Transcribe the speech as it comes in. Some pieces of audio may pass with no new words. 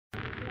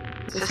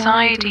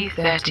Society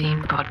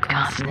 13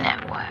 Podcast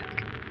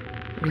Network.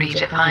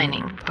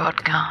 Redefining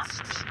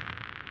podcasts.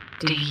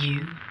 Do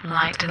you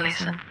like to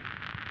listen?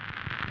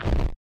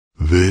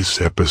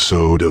 This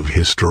episode of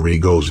History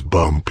Goes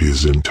Bump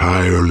is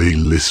entirely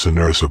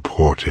listener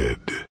supported.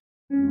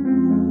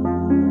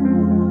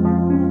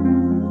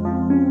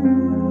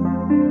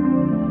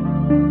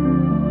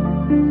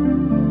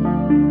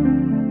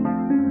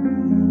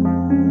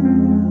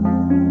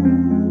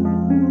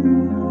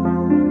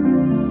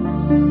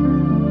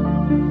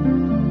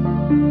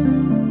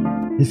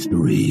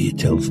 History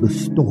tells the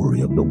story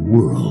of the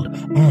world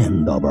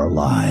and of our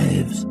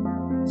lives.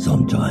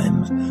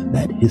 Sometimes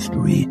that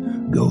history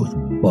goes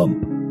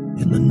bump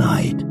in the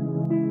night.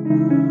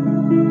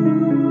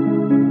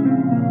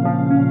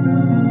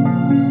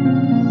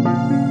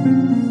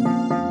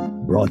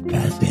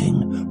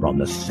 Broadcasting from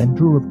the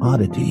center of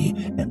oddity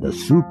and the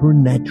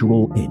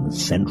supernatural in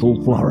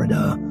Central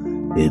Florida,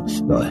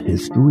 it's the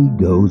History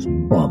Goes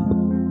Bump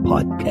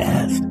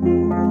podcast.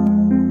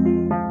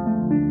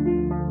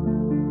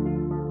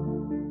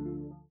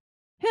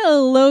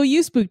 Hello,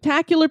 you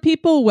spooktacular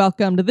people.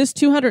 Welcome to this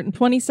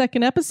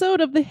 222nd episode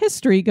of the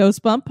History Goes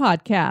Bump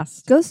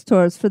podcast. Ghost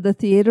Tours for the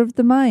Theater of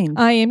the Mind.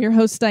 I am your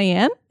host,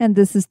 Diane. And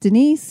this is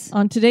Denise.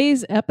 On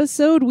today's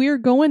episode, we're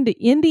going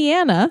to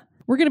Indiana.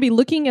 We're going to be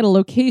looking at a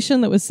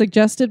location that was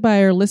suggested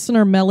by our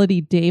listener,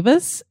 Melody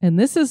Davis, and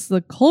this is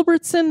the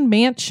Culbertson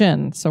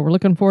Mansion. So we're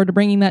looking forward to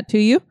bringing that to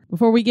you.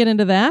 Before we get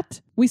into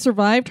that, we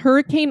survived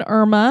Hurricane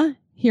Irma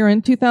here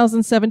in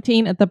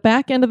 2017. At the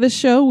back end of this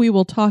show, we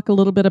will talk a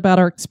little bit about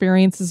our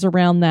experiences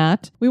around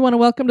that. We want to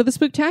welcome to the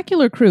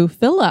Spooktacular crew,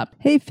 Philip.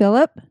 Hey,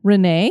 Philip.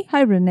 Renee. Hi,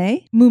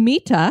 Renee.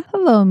 Mumita.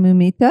 Hello,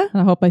 Mumita.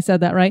 I hope I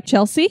said that right.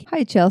 Chelsea.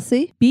 Hi,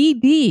 Chelsea.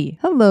 BD.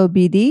 Hello,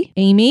 BD.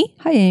 Amy.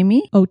 Hi,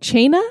 Amy.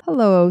 Ochena.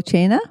 Hello,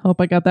 Ochena.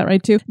 Hope I got that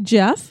right too.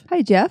 Jeff.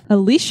 Hi, Jeff.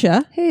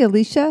 Alicia. Hey,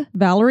 Alicia.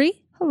 Valerie.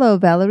 Hello,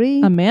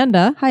 Valerie.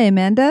 Amanda. Hi,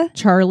 Amanda.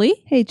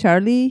 Charlie. Hey,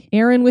 Charlie.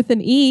 Aaron with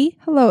an E.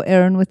 Hello,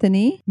 Aaron with an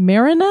E.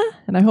 Marina,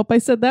 and I hope I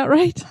said that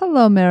right.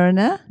 Hello,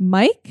 Marina.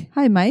 Mike.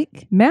 Hi,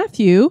 Mike.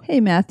 Matthew. Hey,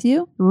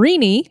 Matthew.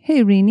 Rini.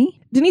 Hey, Rini.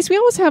 Denise, we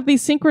always have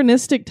these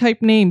synchronistic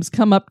type names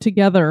come up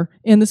together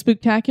in the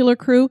Spooktacular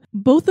crew.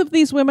 Both of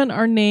these women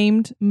are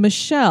named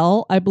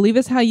Michelle, I believe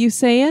is how you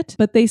say it,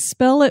 but they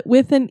spell it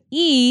with an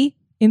E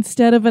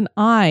instead of an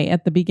I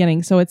at the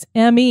beginning. So it's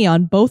M-E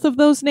on both of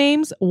those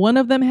names. One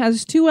of them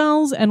has 2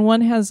 L's and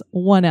one has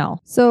 1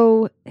 L.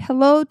 So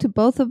hello to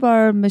both of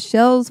our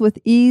Michelles with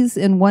E's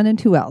and 1 and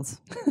 2 L's.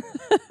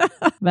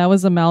 That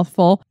was a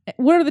mouthful.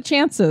 What are the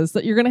chances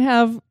that you're going to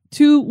have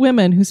 2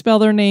 women who spell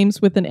their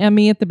names with an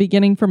M-E at the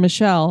beginning for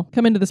Michelle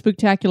come into the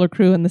Spooktacular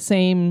crew in the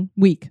same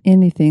week?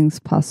 Anything's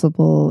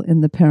possible in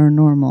the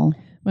paranormal.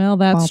 Well,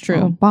 that's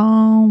true.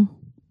 Bom.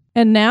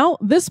 And now,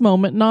 this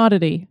moment in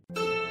oddity.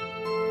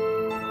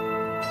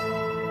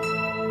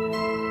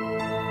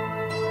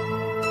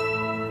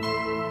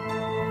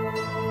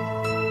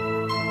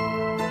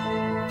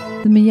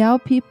 The Miao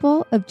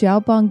people of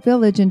Jiaobang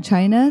Village in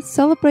China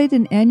celebrate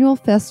an annual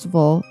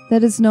festival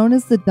that is known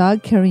as the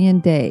Dog Carrion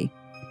Day.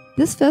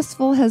 This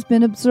festival has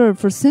been observed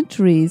for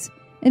centuries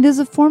and is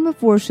a form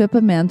of worship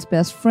of man's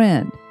best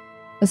friend.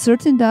 A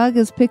certain dog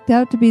is picked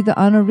out to be the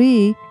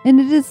honoree, and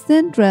it is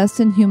then dressed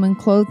in human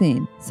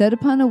clothing, set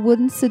upon a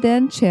wooden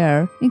sedan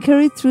chair, and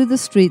carried through the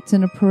streets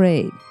in a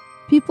parade.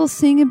 People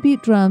sing and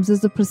beat drums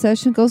as the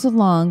procession goes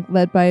along,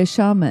 led by a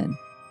shaman.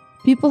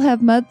 People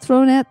have mud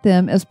thrown at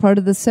them as part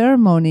of the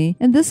ceremony,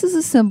 and this is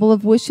a symbol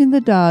of wishing the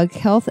dog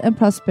health and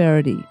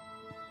prosperity.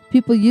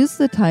 People use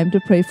the time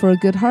to pray for a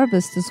good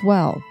harvest as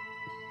well.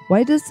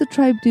 Why does the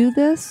tribe do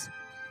this?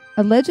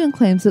 A legend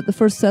claims that the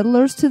first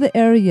settlers to the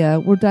area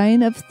were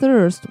dying of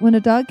thirst when a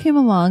dog came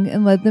along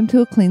and led them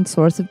to a clean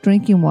source of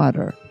drinking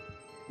water.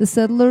 The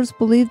settlers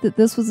believed that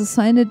this was a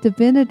sign of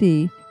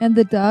divinity, and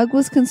the dog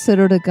was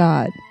considered a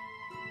god.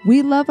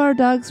 We love our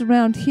dogs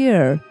around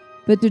here,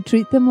 but to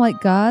treat them like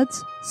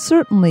gods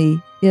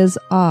certainly is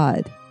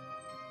odd,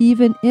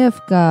 even if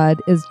God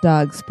is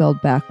dog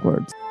spelled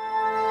backwards.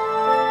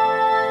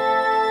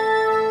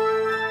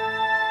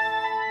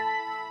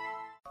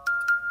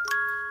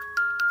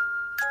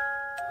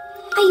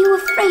 Are you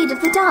afraid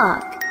of the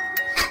dark?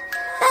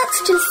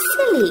 That's just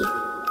silly.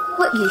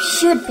 What you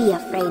should be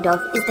afraid of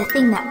is the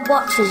thing that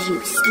watches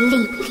you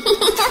sleep.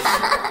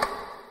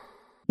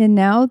 And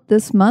now,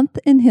 this month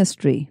in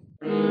history.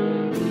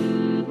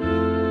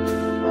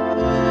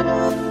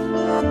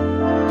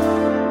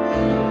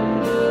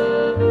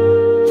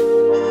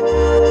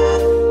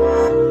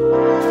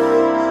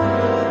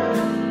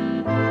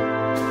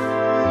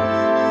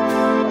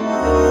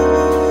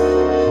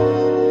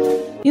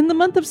 In the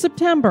month of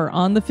September,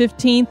 on the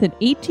 15th in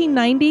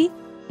 1890,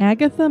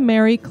 Agatha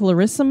Mary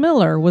Clarissa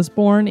Miller was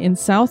born in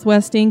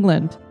southwest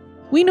England.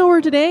 We know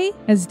her today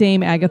as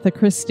Dame Agatha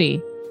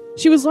Christie.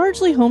 She was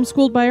largely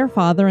homeschooled by her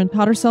father and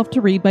taught herself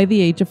to read by the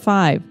age of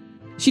 5.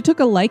 She took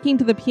a liking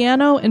to the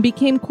piano and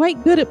became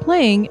quite good at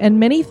playing, and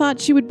many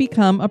thought she would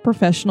become a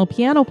professional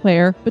piano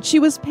player, but she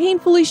was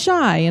painfully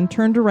shy and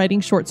turned to writing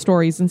short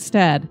stories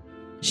instead.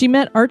 She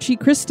met Archie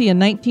Christie in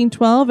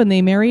 1912 and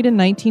they married in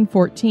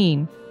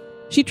 1914.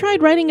 She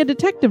tried writing a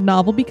detective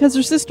novel because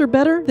her sister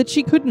bet her that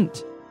she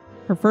couldn't.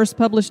 Her first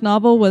published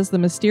novel was The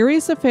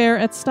Mysterious Affair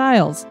at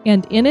Styles,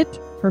 and in it,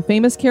 her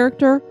famous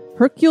character,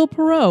 Hercule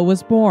Poirot,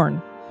 was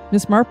born.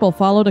 Miss Marple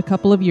followed a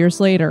couple of years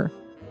later.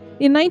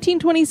 In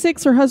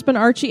 1926, her husband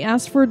Archie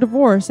asked for a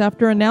divorce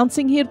after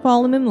announcing he had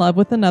fallen in love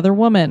with another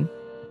woman.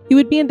 It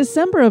would be in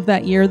December of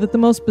that year that the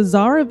most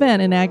bizarre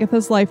event in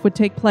Agatha's life would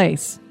take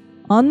place.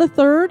 On the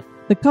 3rd,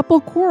 the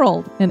couple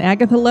quarreled, and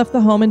Agatha left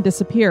the home and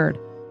disappeared.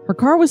 Her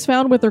car was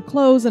found with her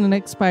clothes and an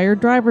expired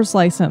driver's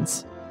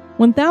license.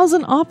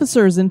 1,000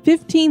 officers and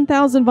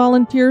 15,000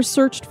 volunteers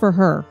searched for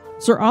her.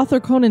 Sir Arthur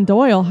Conan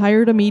Doyle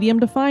hired a medium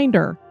to find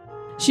her.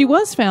 She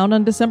was found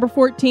on December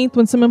 14th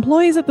when some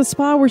employees at the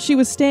spa where she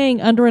was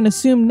staying under an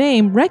assumed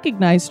name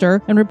recognized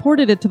her and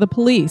reported it to the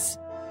police.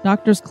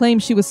 Doctors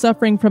claimed she was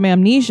suffering from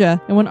amnesia,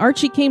 and when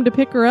Archie came to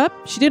pick her up,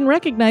 she didn't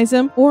recognize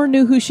him or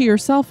knew who she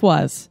herself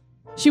was.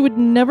 She would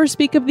never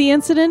speak of the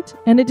incident,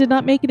 and it did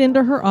not make it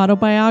into her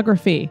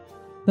autobiography.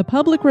 The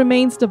public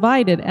remains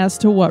divided as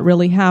to what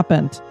really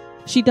happened.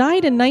 She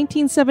died in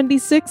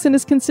 1976 and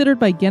is considered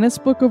by Guinness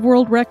Book of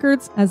World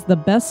Records as the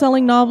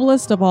best-selling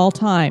novelist of all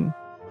time.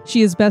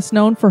 She is best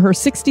known for her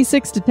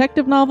 66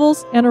 detective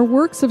novels, and her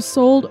works have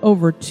sold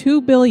over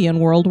 2 billion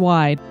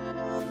worldwide.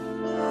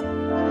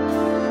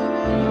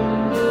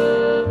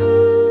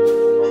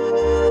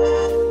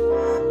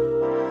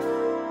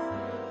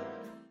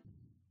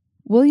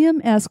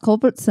 William S.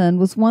 Culbertson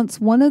was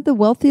once one of the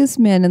wealthiest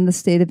men in the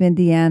state of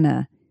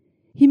Indiana.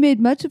 He made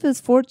much of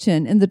his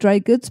fortune in the dry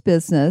goods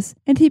business,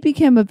 and he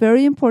became a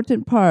very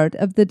important part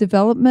of the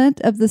development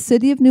of the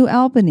city of New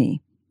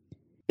Albany.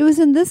 It was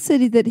in this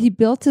city that he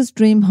built his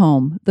dream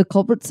home, the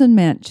Culbertson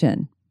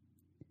Mansion.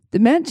 The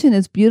mansion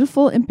is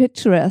beautiful and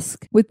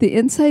picturesque, with the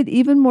inside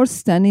even more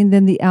stunning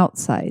than the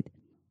outside.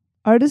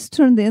 Artists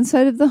turned the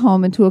inside of the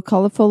home into a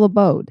colorful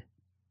abode.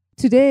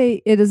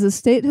 Today, it is a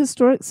state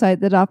historic site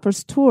that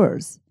offers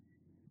tours.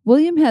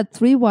 William had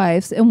 3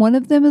 wives, and one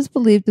of them is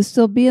believed to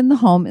still be in the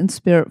home in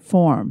spirit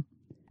form.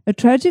 A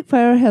tragic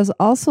fire has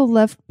also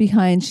left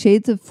behind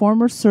shades of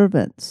former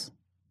servants.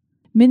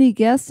 Many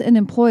guests and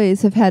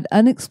employees have had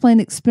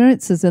unexplained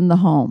experiences in the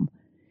home.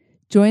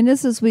 Join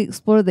us as we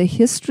explore the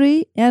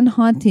history and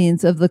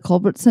hauntings of the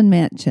Culbertson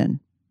Mansion.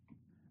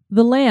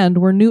 The land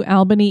where New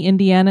Albany,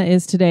 Indiana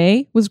is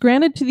today was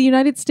granted to the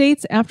United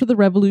States after the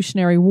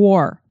Revolutionary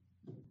War.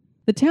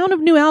 The town of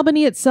New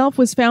Albany itself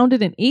was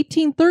founded in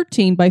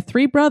 1813 by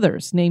 3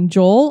 brothers named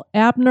Joel,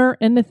 Abner,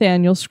 and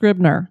Nathaniel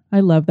Scribner.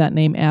 I love that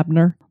name,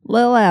 Abner.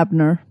 Lil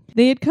Abner.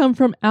 They had come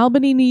from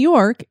Albany, New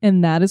York,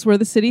 and that is where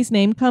the city's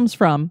name comes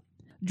from.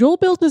 Joel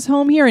built his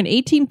home here in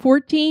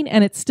 1814,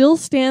 and it still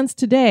stands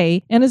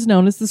today and is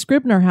known as the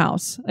Scribner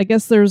House. I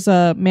guess there's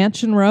a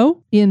Mansion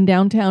Row in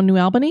downtown New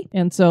Albany,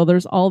 and so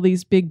there's all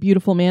these big,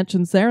 beautiful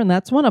mansions there, and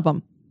that's one of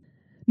them.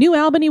 New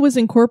Albany was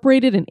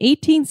incorporated in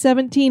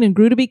 1817 and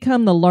grew to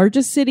become the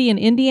largest city in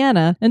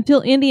Indiana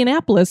until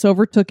Indianapolis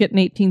overtook it in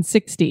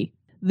 1860.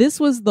 This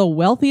was the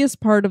wealthiest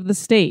part of the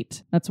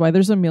state. That's why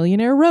there's a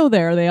Millionaire Row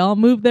there. They all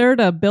moved there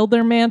to build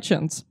their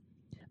mansions.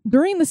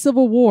 During the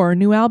Civil War,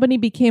 New Albany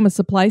became a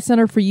supply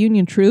center for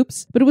Union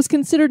troops, but it was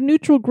considered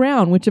neutral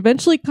ground, which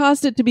eventually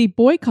caused it to be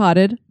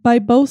boycotted by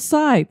both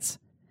sides.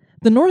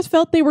 The North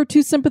felt they were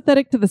too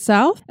sympathetic to the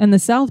South, and the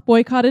South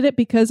boycotted it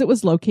because it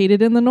was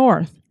located in the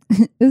North.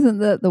 Isn't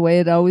that the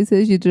way it always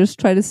is? You just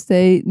try to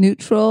stay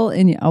neutral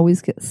and you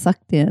always get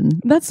sucked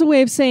in. That's the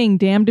way of saying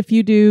damned if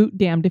you do,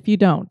 damned if you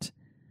don't.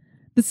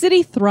 The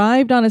city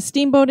thrived on a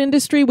steamboat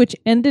industry which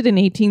ended in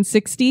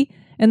 1860,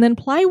 and then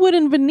plywood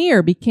and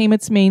veneer became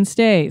its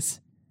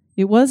mainstays.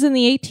 It was in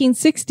the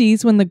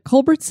 1860s when the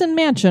Culbertson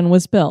Mansion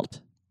was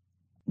built.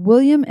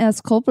 William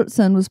S.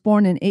 Culbertson was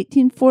born in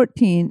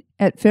 1814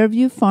 at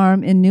Fairview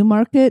Farm in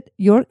Newmarket,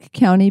 York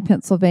County,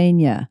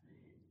 Pennsylvania.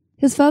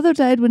 His father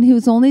died when he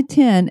was only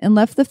 10 and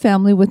left the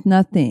family with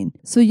nothing,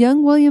 so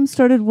young William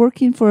started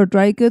working for a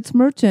dry goods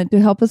merchant to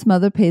help his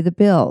mother pay the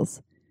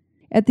bills.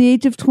 At the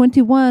age of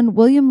 21,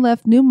 William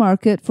left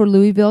Newmarket for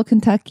Louisville,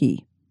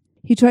 Kentucky.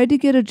 He tried to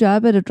get a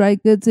job at a dry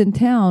goods in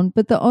town,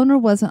 but the owner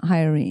wasn't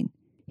hiring.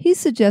 He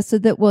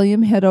suggested that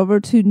William head over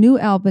to New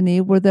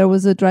Albany, where there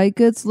was a dry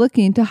goods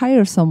looking to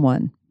hire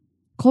someone.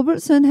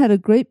 Culbertson had a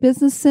great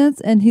business sense,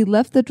 and he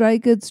left the dry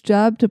goods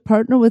job to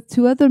partner with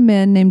 2 other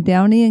men named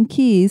Downey and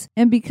Keyes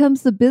and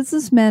becomes the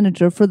business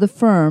manager for the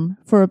firm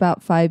for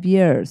about 5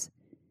 years.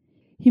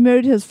 He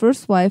married his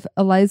first wife,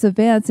 Eliza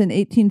Vance, in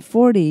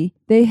 1840.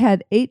 They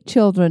had 8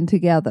 children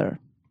together.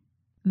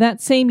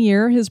 That same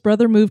year, his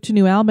brother moved to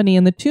New Albany,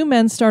 and the 2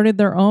 men started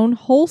their own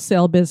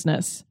wholesale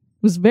business.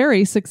 It was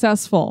very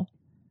successful.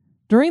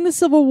 During the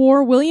Civil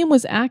War, William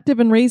was active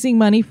in raising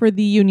money for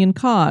the Union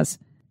cause.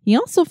 He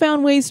also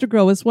found ways to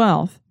grow his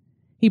wealth.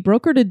 He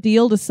brokered a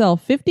deal to sell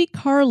 50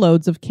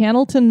 carloads of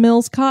Cannelton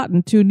Mills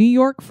cotton to a New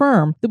York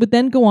firm that would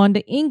then go on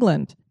to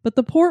England, but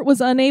the port was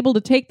unable to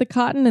take the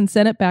cotton and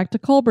send it back to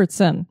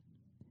Culbertson.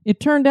 It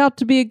turned out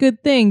to be a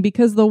good thing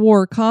because the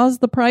war caused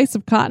the price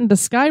of cotton to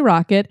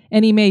skyrocket,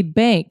 and he made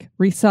bank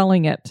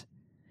reselling it.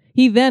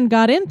 He then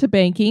got into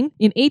banking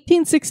in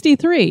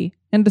 1863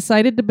 and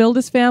decided to build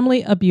his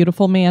family a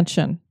beautiful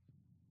mansion.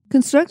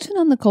 Construction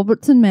on the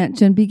Culbertson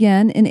Mansion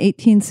began in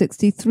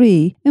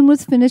 1863 and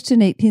was finished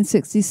in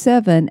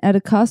 1867 at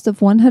a cost of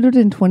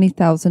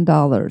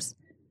 $120,000.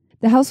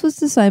 The house was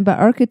designed by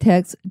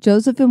architects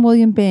Joseph and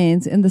William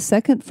Baines in the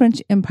Second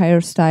French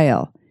Empire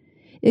style.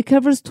 It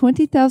covers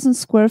 20,000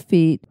 square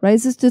feet,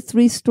 rises to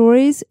 3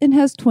 stories, and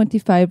has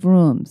 25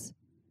 rooms.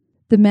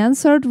 The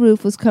mansard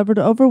roof was covered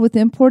over with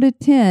imported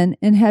tin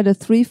and had a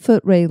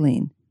 3-foot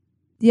railing.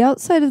 The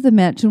outside of the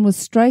mansion was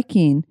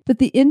striking, but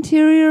the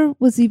interior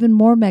was even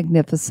more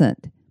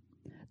magnificent.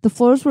 The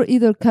floors were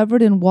either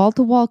covered in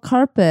wall-to-wall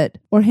carpet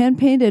or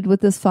hand-painted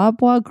with this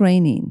Faubois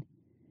graining.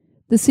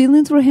 The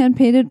ceilings were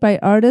hand-painted by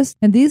artists,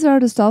 and these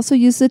artists also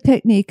used the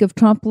technique of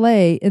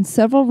trompe-l'oeil in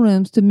several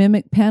rooms to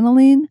mimic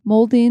paneling,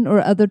 molding,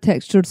 or other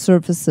textured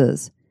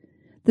surfaces.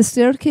 The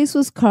staircase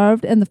was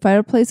carved, and the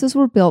fireplaces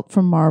were built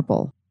from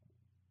marble.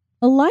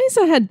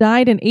 Eliza had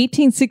died in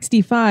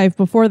 1865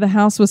 before the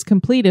house was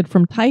completed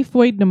from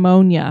typhoid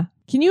pneumonia.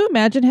 Can you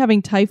imagine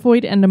having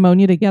typhoid and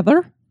pneumonia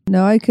together?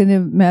 No, I can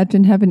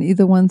imagine having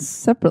either one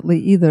separately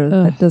either. Ugh.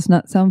 That does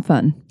not sound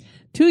fun.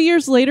 2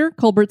 years later,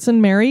 Culbertson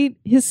married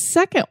his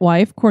second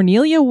wife,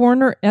 Cornelia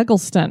Warner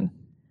Eggleston.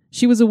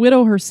 She was a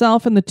widow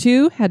herself, and the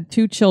two had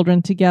 2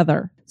 children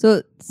together. So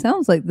it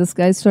sounds like this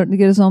guy's starting to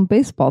get his own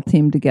baseball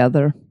team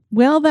together.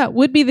 Well, that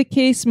would be the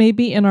case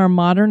maybe in our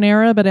modern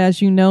era, but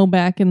as you know,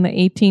 back in the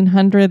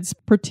 1800s,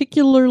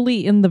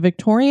 particularly in the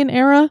Victorian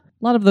era,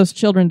 a lot of those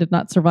children did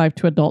not survive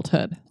to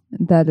adulthood.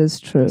 That is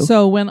true.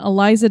 So when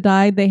Eliza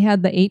died, they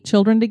had the 8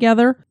 children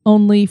together.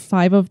 Only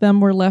 5 of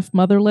them were left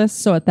motherless,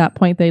 so at that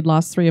point, they'd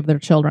lost 3 of their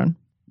children.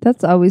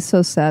 That's always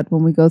so sad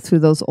when we go through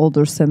those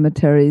older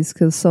cemeteries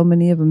because so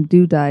many of them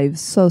do die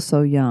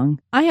so young.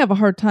 I have a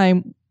hard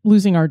time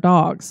losing our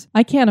dogs.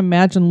 I can't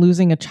imagine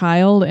losing a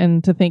child,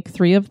 and to think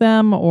 3 of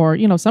them, or,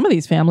 some of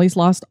these families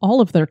lost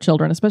all of their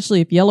children,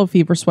 especially if yellow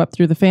fever swept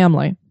through the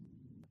family.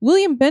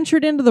 William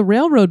ventured into the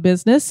railroad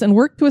business and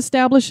worked to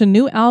establish a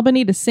New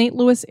Albany to St.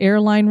 Louis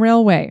Airline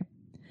Railway.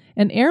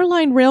 An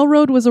airline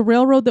railroad was a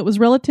railroad that was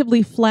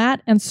relatively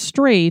flat and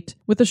straight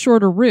with a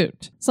shorter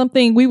route,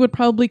 something we would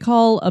probably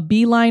call a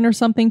beeline or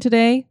something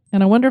today.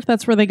 And I wonder if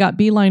that's where they got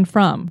beeline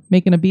from,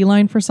 making a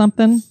beeline for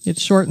something.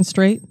 It's short and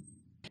straight.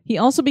 He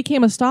also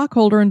became a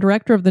stockholder and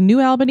director of the New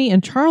Albany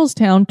and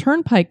Charlestown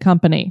Turnpike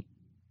Company.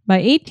 By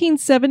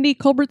 1870,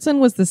 Culbertson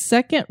was the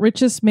second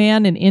richest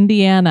man in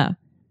Indiana.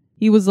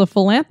 He was a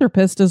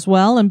philanthropist as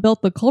well and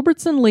built the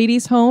Culbertson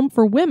Ladies' Home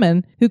for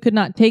women who could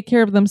not take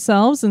care of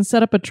themselves and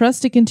set up a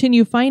trust to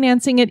continue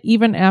financing it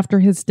even after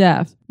his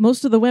death.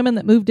 Most of the women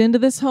that moved into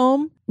this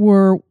home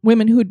were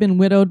women who had been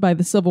widowed by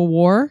the Civil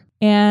War.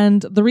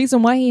 And the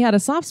reason why he had a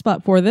soft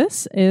spot for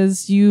this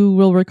is, you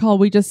will recall,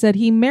 we just said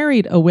he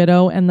married a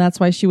widow, and that's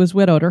why she was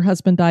widowed. Her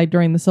husband died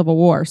during the Civil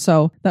War,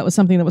 so that was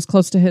something that was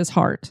close to his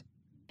heart.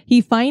 He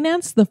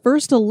financed the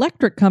first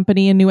electric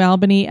company in New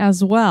Albany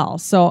as well.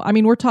 So,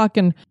 we're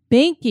talking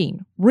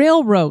banking,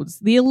 railroads,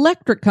 the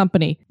electric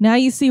company. Now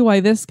you see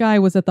why this guy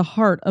was at the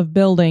heart of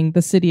building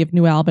the city of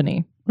New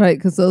Albany. Right,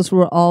 because those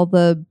were all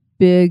the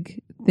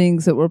big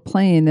things that were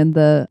playing in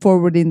the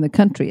forwarding the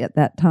country at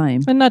that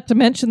time. And not to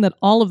mention that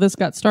all of this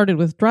got started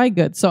with dry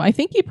goods. So I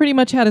think he pretty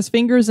much had his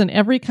fingers in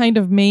every kind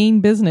of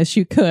main business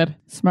you could.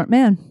 Smart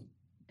man.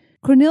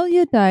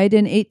 Cornelia died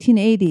in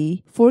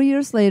 1880. 4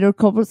 years later,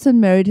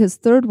 Culbertson married his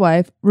third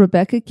wife,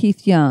 Rebecca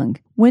Keith Young,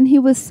 when he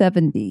was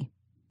 70.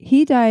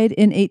 He died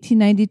in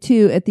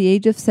 1892 at the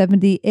age of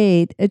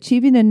 78,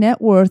 achieving a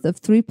net worth of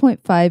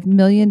 $3.5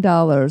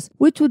 million,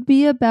 which would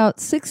be about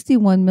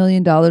 $61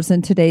 million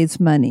in today's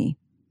money.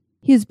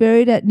 He is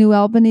buried at New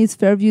Albany's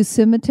Fairview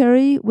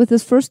Cemetery with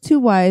his first 2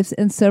 wives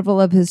and several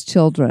of his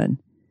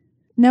children.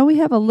 Now we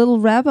have a little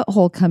rabbit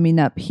hole coming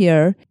up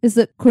here, is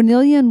that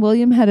Cornelia and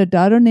William had a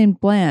daughter named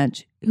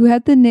Blanche, who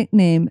had the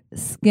nickname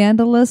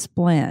Scandalous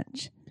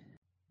Blanche.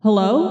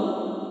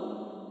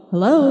 Hello?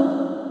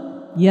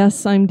 Hello?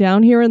 Yes, I'm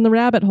down here in the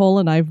rabbit hole,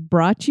 and I've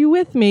brought you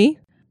with me.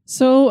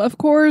 So, of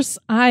course,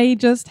 I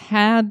just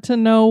had to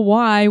know,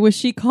 why was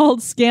she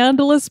called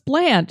Scandalous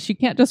Blanche? You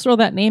can't just throw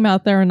that name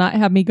out there and not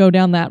have me go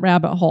down that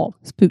rabbit hole.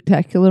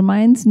 Spooktacular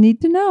minds need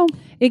to know.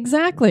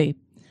 Exactly.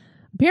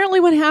 Apparently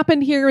what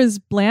happened here is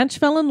Blanche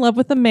fell in love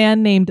with a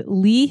man named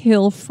Lee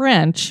Hill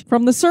French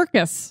from the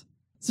circus.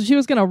 So she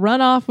was going to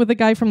run off with a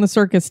guy from the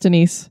circus,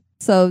 Denise.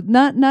 So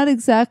not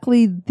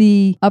exactly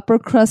the upper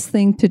crust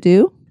thing to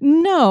do.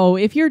 No,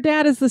 if your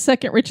dad is the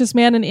second richest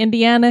man in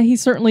Indiana, he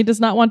certainly does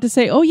not want to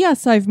say, oh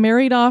yes, I've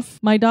married off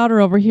my daughter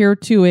over here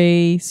to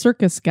a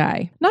circus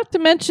guy. Not to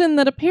mention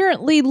that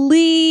apparently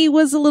Lee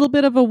was a little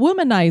bit of a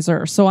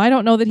womanizer, so I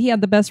don't know that he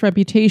had the best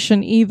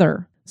reputation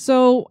either.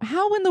 So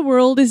how in the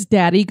world is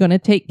Daddy going to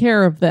take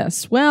care of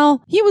this?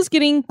 Well, he was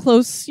getting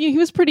close. He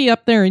was pretty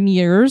up there in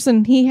years,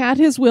 and he had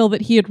his will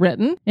that he had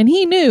written, and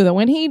he knew that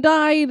when he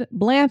died,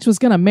 Blanche was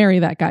going to marry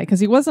that guy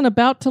because he wasn't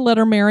about to let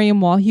her marry him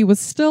while he was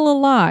still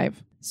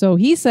alive. So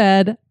he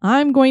said,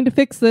 I'm going to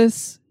fix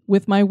this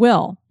with my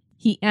will.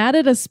 He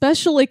added a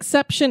special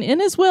exception in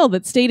his will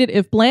that stated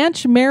if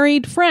Blanche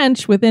married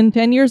French within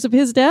 10 years of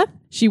his death,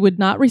 she would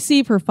not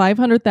receive her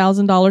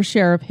 $500,000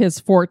 share of his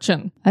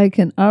fortune. I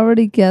can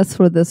already guess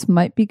where this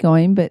might be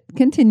going, but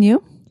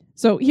continue.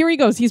 So here he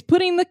goes. He's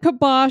putting the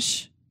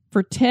kibosh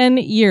for 10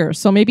 years.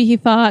 So maybe he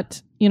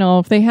thought,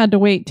 if they had to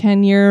wait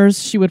 10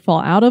 years, she would fall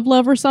out of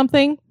love or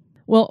something.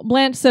 Well,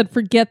 Blanche said,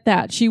 forget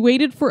that. She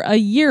waited for a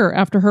year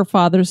after her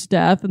father's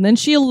death, and then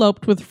she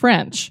eloped with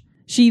French.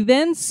 She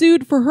then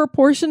sued for her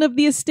portion of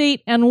the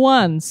estate and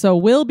won, so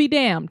we'll be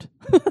damned.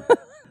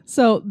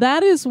 So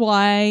that is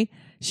why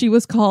she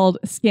was called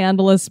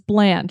Scandalous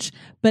Blanche.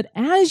 But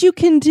as you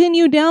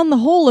continue down the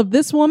hole of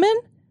this woman,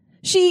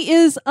 she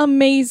is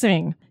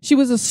amazing. She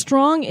was a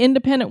strong,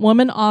 independent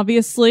woman,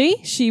 obviously.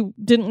 She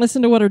didn't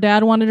listen to what her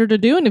dad wanted her to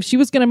do, and if she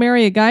was going to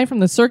marry a guy from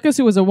the circus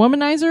who was a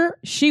womanizer,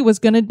 she was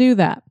going to do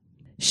that.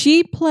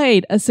 She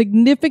played a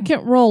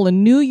significant role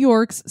in New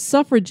York's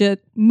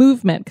suffragette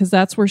movement because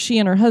that's where she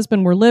and her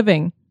husband were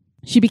living.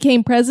 She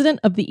became president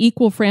of the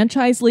Equal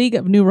Franchise League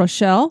of New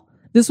Rochelle.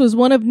 This was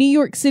one of New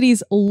York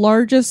City's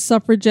largest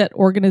suffragette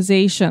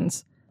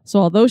organizations. So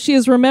although she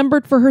is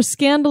remembered for her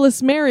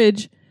scandalous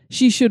marriage,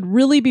 she should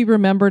really be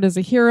remembered as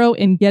a hero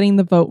in getting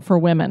the vote for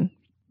women.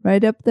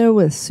 Right up there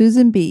with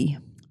Susan B.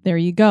 There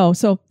you go.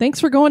 So thanks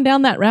for going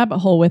down that rabbit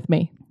hole with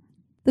me.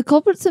 The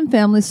Culbertson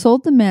family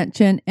sold the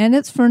mansion and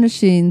its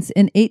furnishings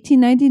in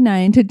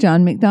 1899 to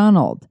John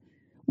MacDonald.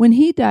 When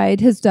he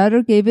died, his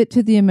daughter gave it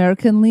to the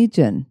American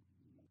Legion.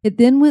 It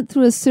then went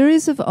through a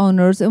series of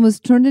owners and was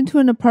turned into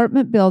an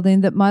apartment building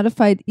that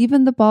modified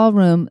even the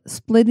ballroom,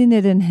 splitting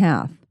it in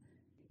half.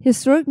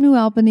 Historic New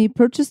Albany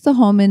purchased the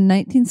home in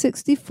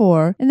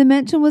 1964, and the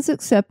mansion was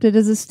accepted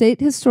as a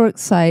state historic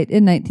site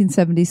in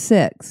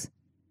 1976.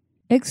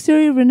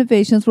 Exterior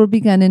renovations were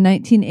begun in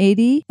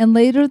 1980, and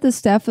later the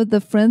staff of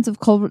the Friends of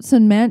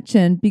Culbertson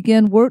Mansion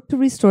began work to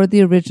restore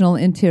the original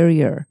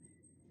interior.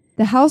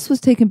 The house was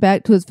taken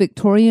back to its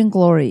Victorian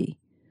glory.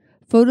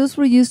 Photos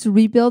were used to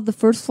rebuild the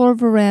first floor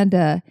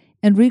veranda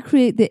and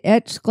recreate the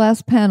etched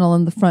glass panel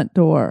in the front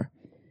door.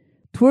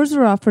 Tours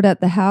are offered at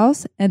the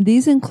house, and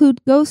these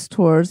include ghost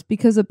tours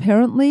because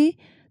apparently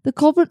the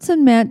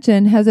Culbertson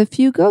Mansion has a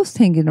few ghosts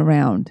hanging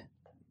around.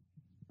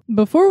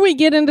 Before we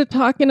get into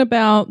talking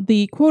about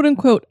the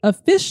quote-unquote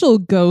official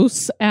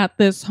ghosts at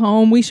this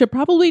home, we should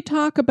probably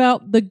talk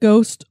about the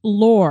ghost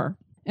lore.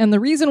 And the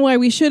reason why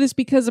we should is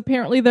because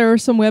apparently there are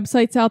some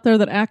websites out there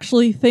that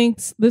actually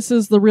thinks this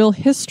is the real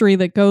history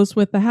that goes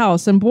with the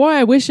house. And boy,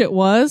 I wish it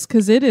was,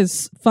 because it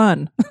is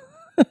fun.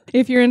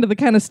 If you're into the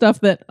kind of stuff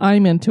that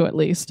I'm into, at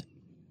least.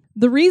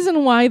 The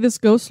reason why this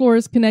ghost lore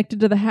is connected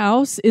to the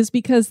house is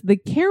because the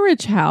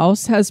carriage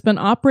house has been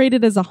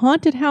operated as a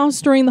haunted house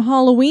during the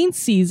Halloween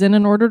season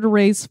in order to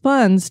raise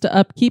funds to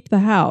upkeep the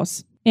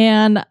house.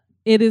 And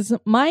it is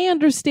my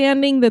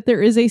understanding that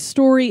there is a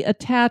story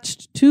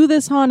attached to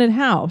this haunted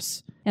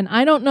house. And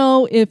I don't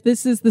know if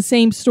this is the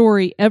same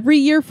story every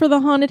year for the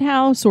haunted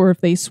house or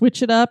if they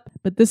switch it up,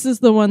 but this is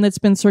the one that's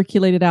been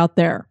circulated out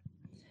there.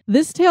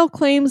 This tale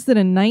claims that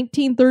in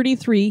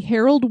 1933,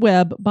 Harold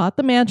Webb bought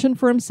the mansion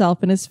for himself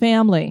and his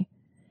family.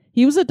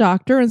 He was a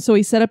doctor, and so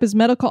he set up his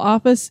medical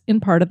office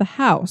in part of the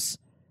house.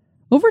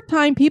 Over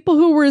time, people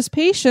who were his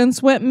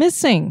patients went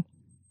missing.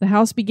 The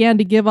house began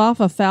to give off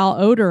a foul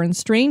odor, and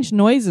strange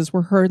noises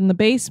were heard in the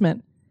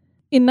basement.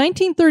 In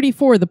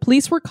 1934, the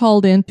police were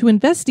called in to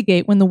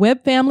investigate when the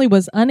Webb family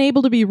was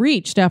unable to be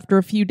reached after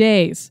a few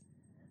days.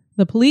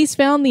 The police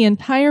found the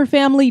entire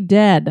family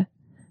dead.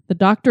 The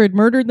doctor had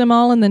murdered them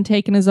all and then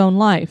taken his own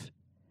life.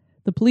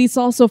 The police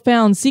also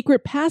found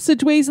secret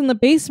passageways in the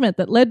basement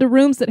that led to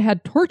rooms that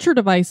had torture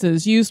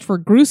devices used for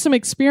gruesome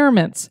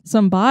experiments.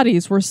 Some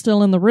bodies were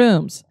still in the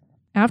rooms.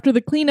 After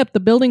the cleanup,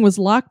 the building was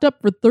locked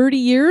up for 30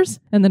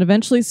 years and then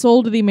eventually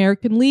sold to the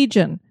American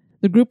Legion.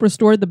 The group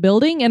restored the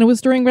building, and it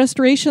was during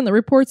restoration that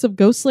reports of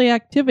ghostly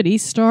activity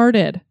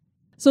started.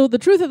 So the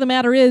truth of the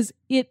matter is,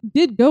 it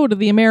did go to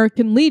the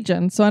American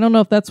Legion, so I don't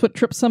know if that's what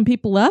tripped some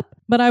people up,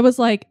 but I was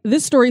like,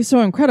 this story is so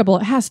incredible,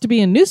 it has to be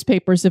in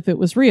newspapers if it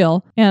was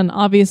real. And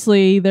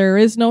obviously, there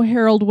is no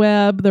Harold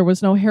Webb. There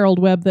was no Harold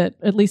Webb that,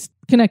 at least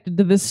connected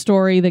to this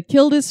story, that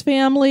killed his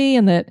family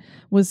and that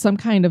was some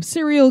kind of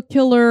serial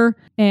killer.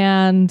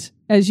 And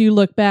as you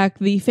look back,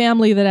 the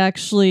family that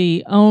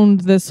actually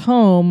owned this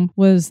home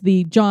was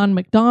the John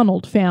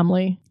MacDonald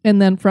family.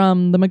 And then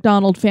from the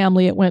MacDonald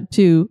family, it went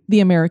to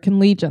the American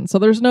Legion. So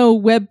there's no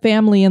Webb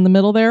family in the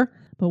middle there.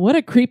 But what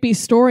a creepy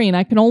story. And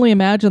I can only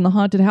imagine the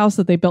haunted house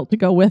that they built to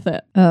go with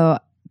it. Oh,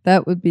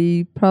 that would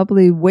be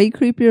probably way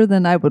creepier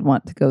than I would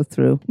want to go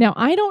through. Now,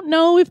 I don't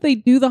know if they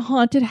do the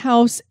haunted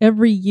house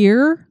every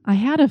year. I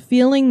had a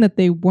feeling that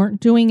they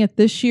weren't doing it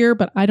this year,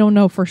 but I don't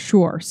know for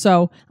sure.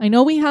 So I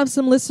know we have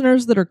some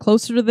listeners that are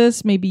closer to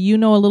this. Maybe you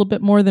know a little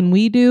bit more than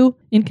we do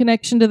in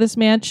connection to this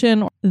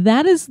mansion.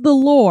 That is the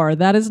lore.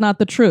 That is not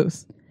the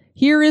truth.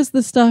 Here is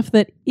the stuff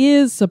that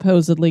is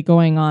supposedly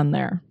going on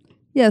there.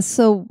 Yes,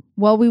 so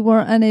while we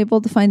were unable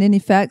to find any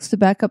facts to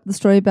back up the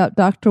story about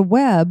Dr.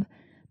 Webb,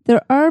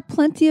 there are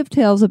plenty of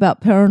tales about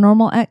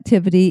paranormal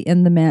activity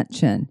in the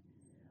mansion.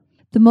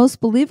 The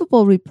most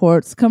believable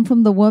reports come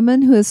from the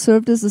woman who has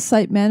served as a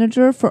site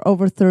manager for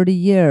over 30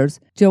 years,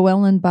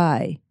 Joellen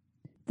Bai.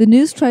 The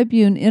News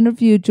Tribune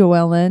interviewed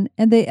Joellen,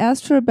 and they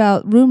asked her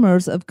about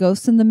rumors of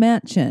ghosts in the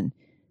mansion.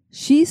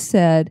 She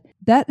said,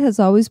 "That has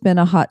always been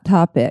a hot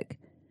topic.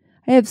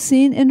 I have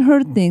seen and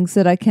heard things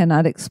that I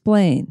cannot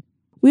explain.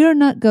 We are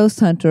not ghost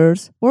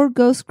hunters or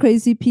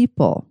ghost-crazy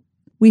people.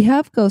 We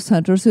have ghost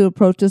hunters who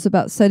approach us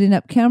about setting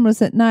up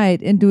cameras at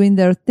night and doing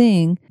their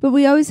thing, but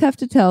we always have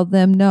to tell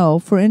them no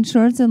for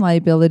insurance and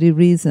liability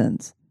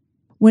reasons."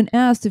 When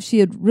asked if she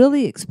had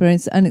really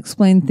experienced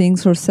unexplained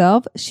things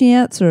herself, she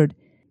answered,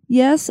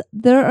 "Yes,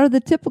 there are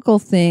the typical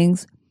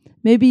things.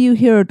 Maybe you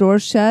hear a door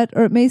shut,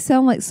 or it may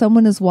sound like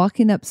someone is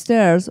walking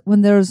upstairs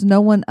when there is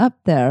no one up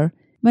there.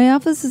 My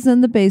office is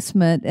in the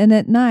basement, and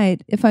at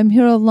night, if I'm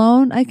here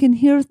alone, I can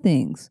hear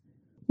things.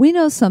 We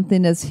know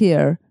something is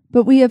here,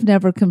 but we have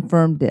never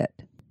confirmed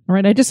it." All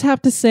right, I just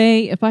have to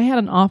say, if I had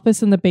an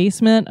office in the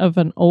basement of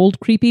an old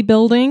creepy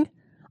building,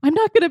 I'm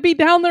not going to be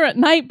down there at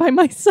night by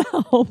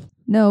myself.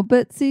 No,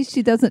 but see,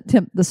 she doesn't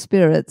tempt the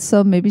spirits,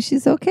 so maybe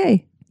she's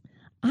okay.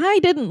 I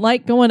didn't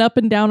like going up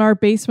and down our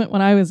basement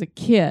when I was a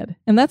kid,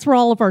 and that's where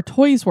all of our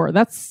toys were.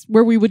 That's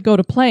where we would go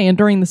to play, and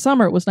during the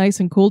summer it was nice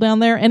and cool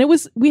down there, and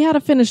we had a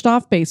finished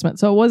off basement,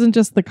 so it wasn't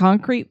just the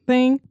concrete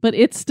thing, but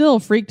it still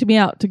freaked me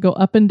out to go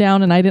up and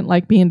down, and I didn't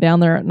like being down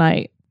there at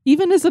night.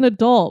 Even as an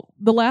adult,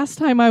 the last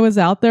time I was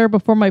out there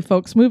before my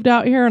folks moved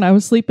out here and I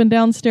was sleeping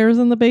downstairs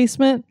in the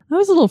basement, I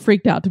was a little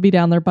freaked out to be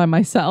down there by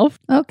myself.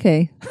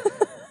 Okay.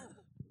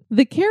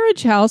 The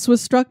carriage house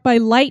was struck by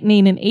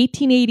lightning in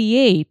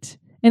 1888,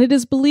 and it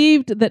is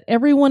believed that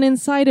everyone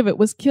inside of it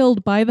was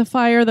killed by the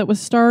fire that was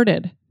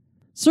started.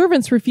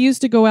 Servants refused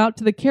to go out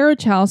to the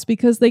carriage house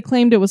because they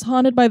claimed it was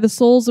haunted by the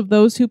souls of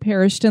those who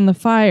perished in the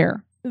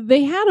fire.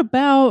 They had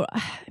about,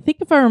 I think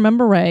if I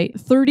remember right,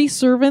 30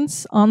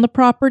 servants on the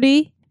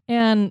property,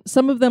 and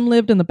some of them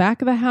lived in the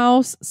back of the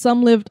house,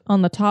 some lived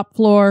on the top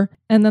floor,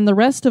 and then the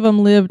rest of them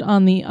lived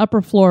on the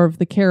upper floor of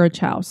the carriage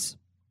house.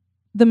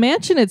 The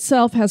mansion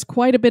itself has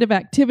quite a bit of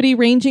activity,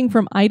 ranging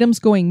from items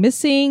going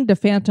missing to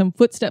phantom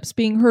footsteps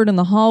being heard in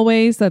the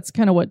hallways. That's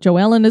kind of what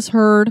Joellen has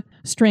heard.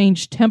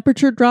 Strange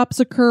temperature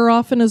drops occur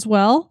often as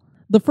well.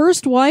 The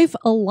first wife,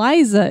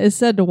 Eliza, is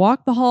said to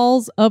walk the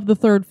halls of the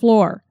third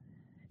floor.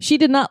 She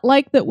did not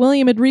like that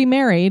William had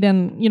remarried,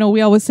 and,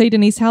 we always say,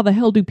 Denise, how the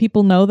hell do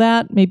people know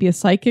that? Maybe a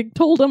psychic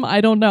told him?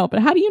 I don't know,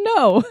 but how do you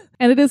know?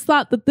 And it is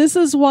thought that this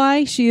is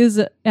why she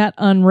is at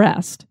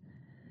unrest.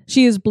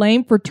 She is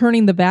blamed for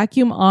turning the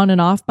vacuum on and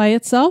off by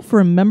itself.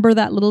 Remember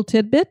that little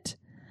tidbit?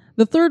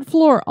 The third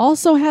floor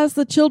also has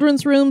the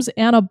children's rooms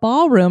and a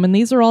ballroom, and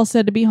these are all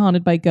said to be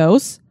haunted by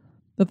ghosts.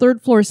 The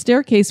third floor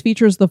staircase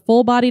features the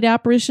full-bodied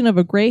apparition of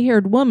a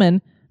gray-haired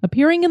woman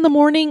appearing in the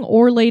morning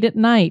or late at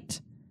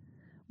night.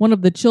 One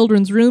of the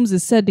children's rooms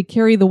is said to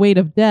carry the weight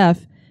of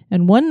death,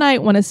 and one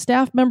night when a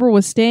staff member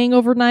was staying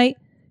overnight,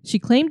 she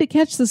claimed to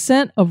catch the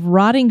scent of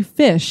rotting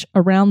fish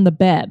around the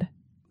bed.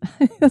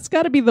 That's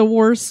got to be the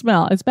worst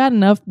smell. It's bad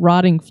enough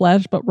rotting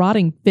flesh, but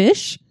rotting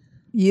fish?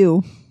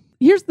 You.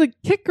 Here's the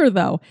kicker,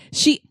 though.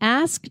 She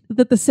asked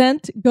that the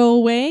scent go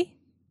away,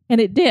 and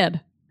it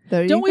did.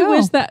 There you Don't we go.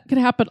 wish that could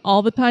happen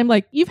all the time?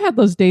 Like, you've had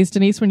those days,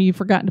 Denise, when you've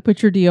forgotten to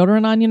put your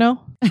deodorant on,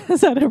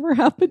 Has that ever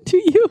happened to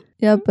you?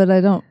 Yeah, but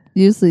I don't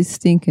usually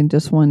stink in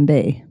just one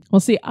day. Well,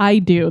 see, I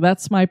do.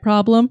 That's my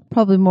problem.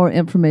 Probably more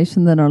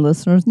information than our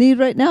listeners need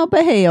right now,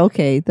 but hey,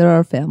 okay, they're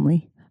our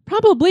family.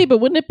 Probably, but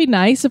wouldn't it be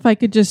nice if I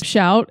could just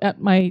shout at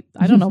my,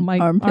 my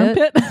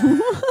Armpit?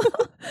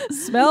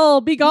 Smell,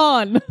 be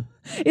gone.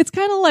 It's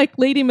kind of like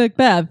Lady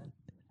Macbeth.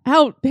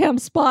 Out, damn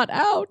spot,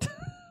 out.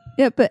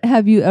 Yeah, but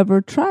have you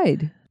ever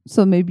tried?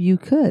 So maybe you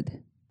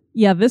could.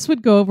 Yeah, this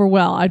would go over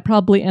well. I'd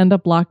probably end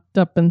up locked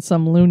up in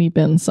some loony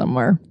bin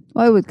somewhere.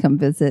 Well, I would come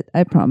visit,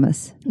 I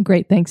promise.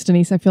 Great, thanks,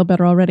 Denise. I feel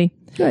better already.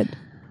 Good.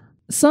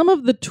 Some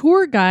of the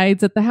tour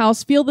guides at the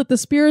house feel that the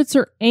spirits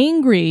are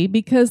angry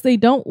because they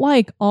don't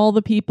like all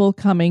the people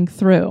coming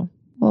through.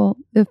 Well,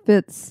 if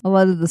it's a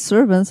lot of the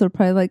servants are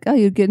probably like, oh,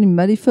 you're getting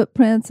muddy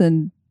footprints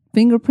and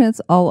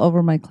fingerprints all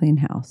over my clean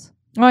house.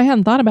 Oh, I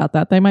hadn't thought about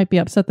that. They might be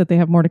upset that they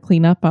have more to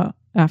clean up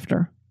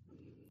after.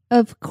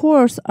 Of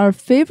course, our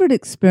favorite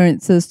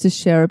experiences to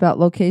share about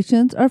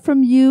locations are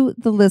from you,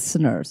 the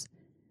listeners.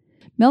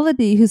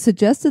 Melody, who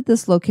suggested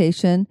this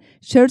location,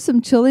 shared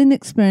some chilling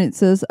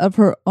experiences of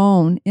her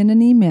own in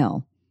an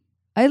email.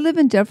 I live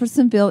in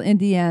Jeffersonville,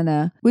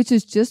 Indiana, which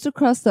is just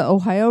across the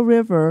Ohio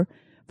River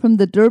from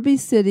the Derby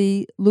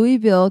City,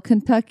 Louisville,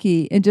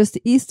 Kentucky, and just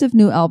east of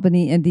New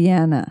Albany,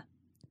 Indiana.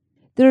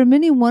 There are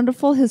many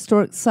wonderful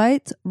historic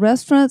sites,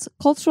 restaurants,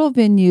 cultural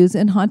venues,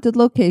 and haunted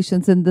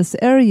locations in this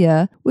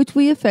area, which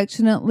we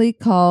affectionately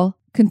call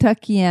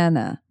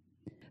Kentuckiana.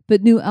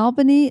 But New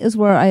Albany is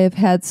where I have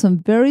had some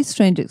very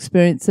strange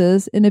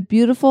experiences in a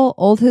beautiful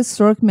old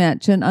historic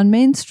mansion on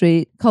Main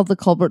Street called the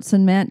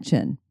Culbertson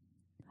Mansion.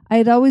 I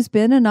had always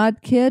been an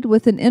odd kid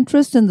with an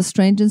interest in the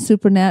strange and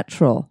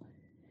supernatural.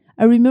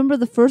 I remember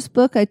the first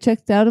book I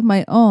checked out of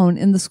my own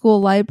in the school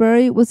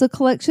library was a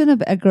collection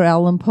of Edgar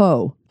Allan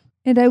Poe.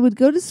 And I would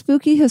go to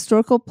spooky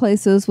historical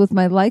places with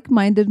my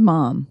like-minded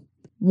mom.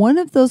 One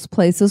of those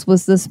places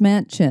was this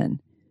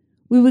mansion.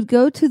 We would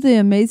go to the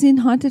amazing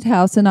haunted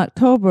house in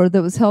October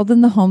that was held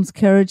in the Holmes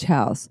Carriage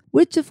House,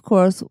 which, of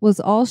course, was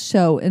all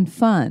show and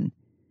fun.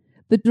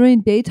 But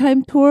during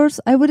daytime tours,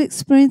 I would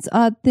experience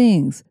odd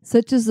things,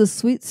 such as the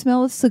sweet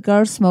smell of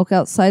cigar smoke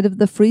outside of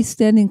the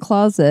freestanding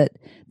closet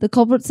the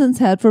Culbertsons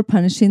had for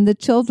punishing the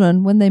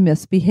children when they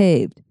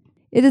misbehaved.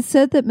 It is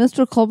said that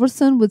Mr.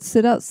 Culbertson would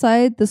sit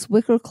outside this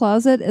wicker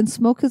closet and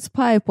smoke his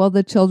pipe while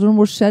the children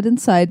were shut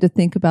inside to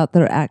think about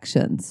their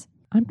actions.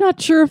 I'm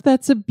not sure if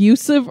that's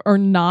abusive or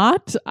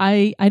not.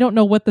 I don't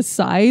know what the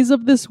size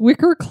of this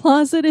wicker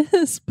closet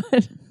is,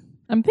 but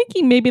I'm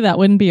thinking maybe that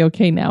wouldn't be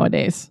okay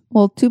nowadays.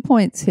 Well, 2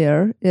 points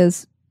here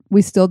is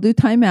we still do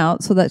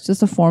timeout, so that's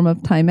just a form of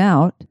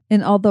timeout.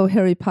 And although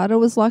Harry Potter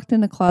was locked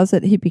in a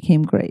closet, he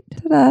became great.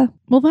 Ta-da!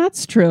 Well,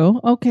 that's true.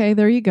 Okay,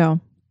 there you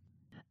go.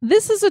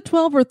 This as a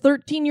 12 or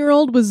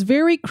 13-year-old was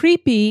very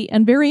creepy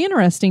and very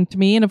interesting to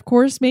me, and of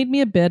course made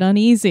me a bit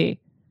uneasy.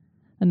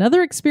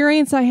 Another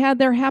experience I had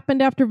there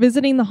happened after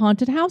visiting the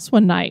haunted house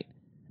one night.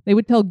 They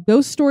would tell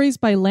ghost stories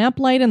by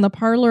lamplight in the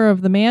parlor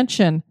of the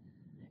mansion.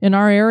 In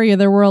our area,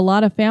 there were a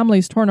lot of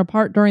families torn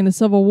apart during the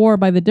Civil War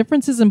by the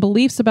differences in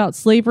beliefs about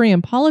slavery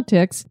and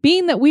politics,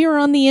 being that we are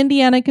on the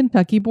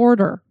Indiana-Kentucky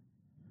border.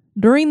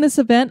 During this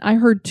event, I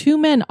heard 2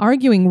 men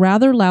arguing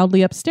rather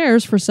loudly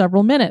upstairs for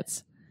several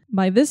minutes.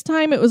 By this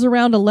time, it was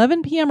around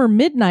 11 p.m. or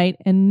midnight,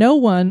 and no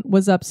one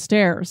was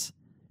upstairs.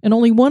 And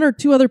only 1 or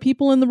 2 other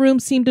people in the room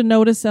seemed to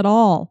notice at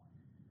all.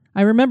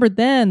 I remembered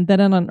then that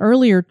on an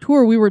earlier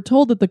tour we were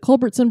told that the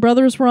Culbertson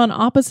brothers were on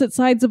opposite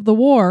sides of the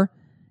war,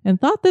 and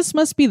thought this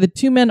must be the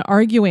 2 men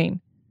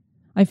arguing.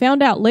 I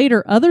found out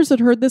later others had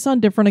heard this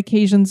on different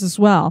occasions as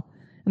well,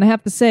 and I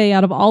have to say,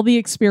 out of all the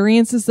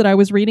experiences that I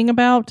was reading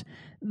about,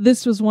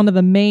 this was one of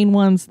the main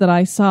ones that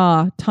I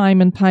saw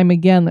time and time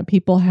again that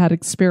people had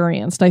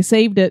experienced. I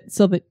saved it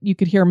so that you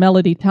could hear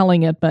Melody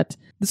telling it, but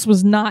this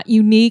was not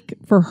unique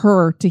for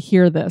her to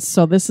hear this.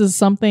 So this is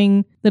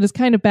something that is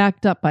kind of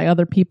backed up by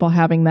other people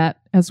having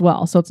that as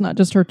well. So it's not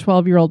just her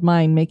 12-year-old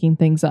mind making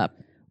things up.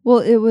 Well,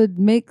 it would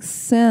make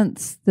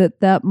sense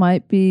that that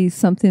might be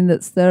something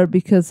that's there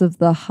because of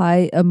the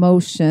high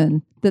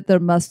emotion that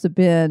there must have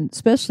been,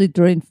 especially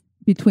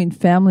between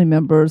family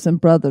members and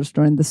brothers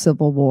during the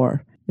Civil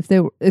War. If they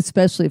were,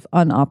 especially if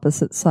on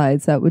opposite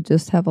sides, that would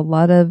just have a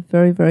lot of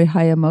very, very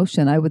high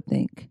emotion, I would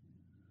think.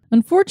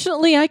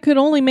 Unfortunately, I could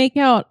only make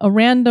out a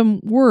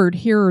random word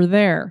here or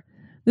there.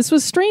 This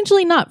was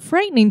strangely not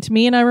frightening to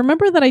me, and I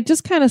remember that I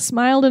just kind of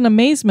smiled in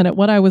amazement at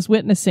what I was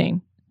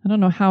witnessing. I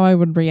don't know how I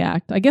would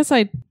react. I guess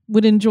I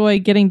would enjoy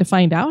getting to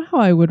find out how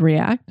I would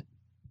react.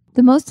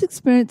 The most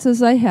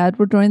experiences I had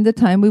were during the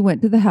time we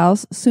went to the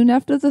house soon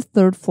after the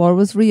 3rd floor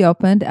was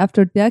reopened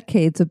after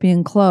decades of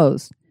being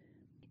closed.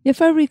 If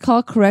I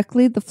recall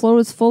correctly, the floor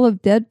was full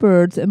of dead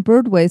birds and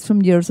bird waste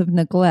from years of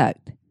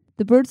neglect.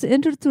 The birds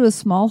entered through a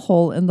small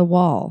hole in the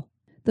wall.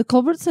 The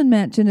Culbertson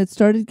mansion had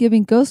started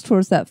giving ghost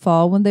tours that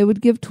fall when they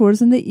would give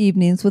tours in the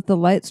evenings with the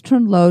lights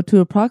turned low to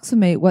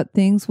approximate what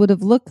things would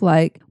have looked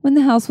like when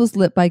the house was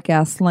lit by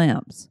gas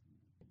lamps.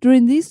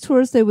 During these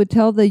tours, they would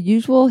tell the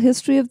usual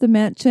history of the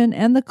mansion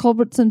and the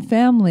Culbertson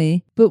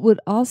family, but would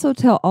also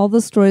tell all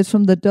the stories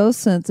from the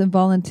docents and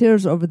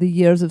volunteers over the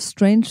years of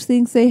strange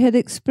things they had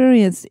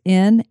experienced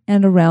in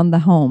and around the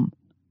home.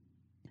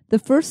 The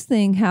first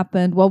thing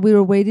happened while we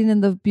were waiting in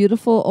the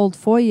beautiful old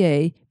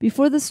foyer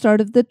before the start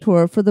of the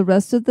tour for the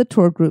rest of the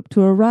tour group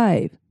to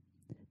arrive.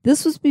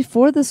 This was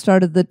before the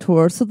start of the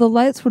tour, so the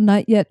lights were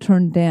not yet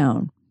turned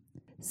down.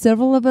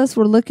 Several of us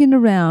were looking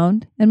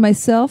around, and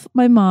myself,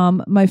 my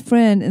mom, my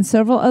friend, and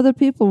several other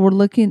people were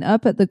looking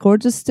up at the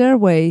gorgeous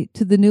stairway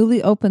to the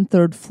newly opened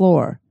 3rd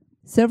floor.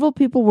 Several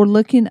people were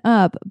looking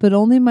up, but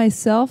only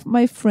myself,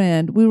 my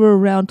friend, we were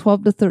around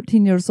 12 to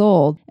 13 years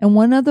old, and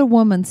one other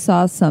woman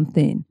saw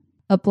something.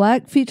 A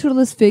black,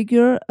 featureless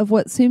figure of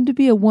what seemed to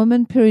be a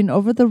woman peering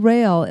over the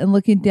rail and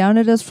looking down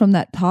at us from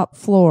that top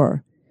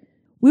floor.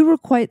 We were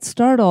quite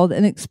startled,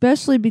 and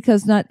especially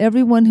because not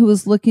everyone who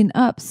was looking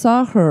up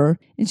saw her,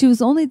 and she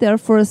was only there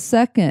for a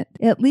second.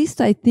 At least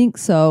I think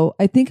so.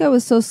 I think I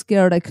was so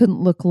scared I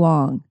couldn't look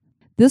long.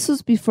 This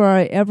was before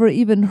I ever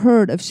even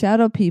heard of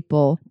shadow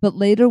people, but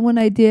later when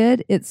I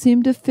did, it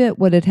seemed to fit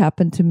what had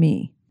happened to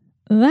me.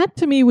 That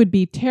to me would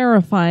be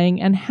terrifying,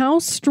 and how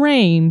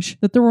strange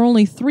that there were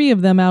only 3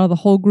 of them out of the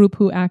whole group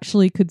who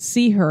actually could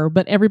see her,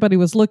 but everybody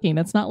was looking.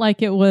 It's not like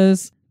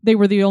they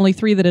were the only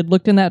 3 that had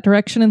looked in that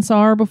direction and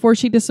saw her before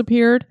she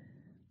disappeared.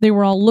 They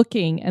were all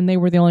looking, and they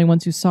were the only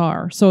ones who saw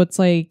her. So it's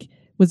like,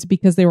 was it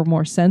because they were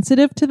more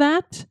sensitive to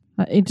that?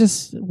 It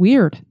just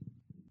weird.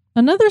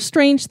 Another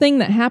strange thing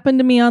that happened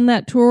to me on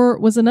that tour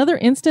was another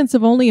instance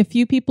of only a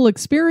few people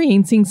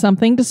experiencing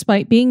something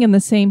despite being in the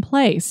same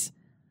place.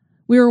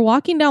 We were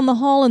walking down the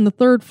hall in the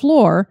 3rd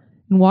floor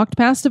and walked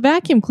past a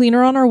vacuum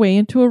cleaner on our way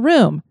into a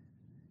room.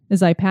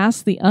 As I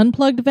passed the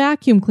unplugged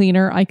vacuum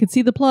cleaner, I could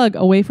see the plug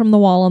away from the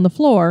wall on the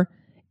floor,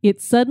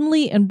 it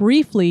suddenly and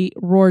briefly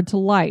roared to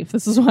life.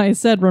 This is why I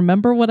said,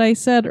 remember what I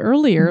said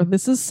earlier?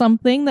 This is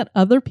something that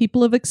other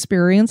people have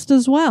experienced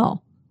as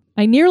well.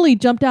 I nearly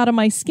jumped out of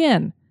my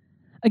skin.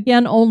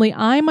 Again, only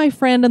I, my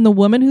friend, and the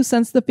woman who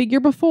sensed the figure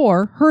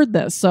before heard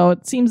this, so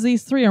it seems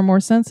these three are more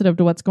sensitive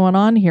to what's going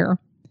on here.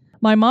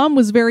 My mom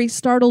was very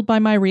startled by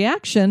my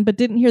reaction, but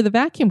didn't hear the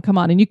vacuum come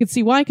on. And you could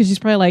see why, because she's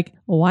probably like,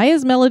 why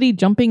is Melody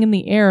jumping in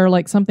the air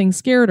like something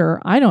scared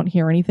her? I don't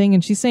hear anything.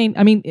 And she's saying,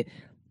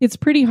 it's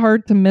pretty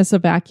hard to miss a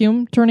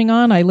vacuum turning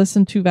on. I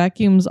listen to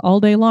vacuums all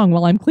day long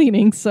while I'm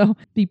cleaning, so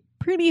it'd be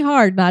pretty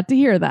hard not to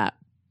hear that.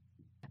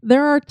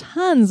 There are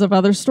tons of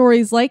other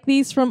stories like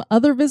these from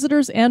other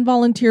visitors and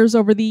volunteers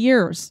over the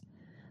years.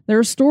 There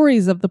are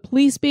stories of the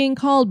police being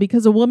called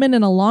because a woman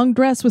in a long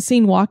dress was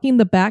seen walking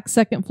the back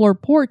second floor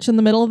porch in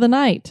the middle of the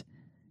night.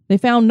 They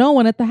found no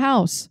one at the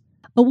house.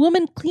 A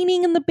woman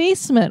cleaning in the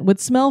basement would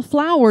smell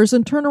flowers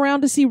and turn around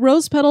to see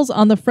rose petals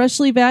on the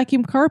freshly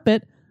vacuumed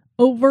carpet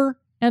over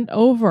and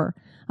over.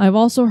 I've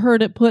also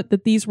heard it put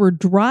that these were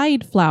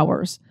dried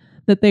flowers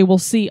that they will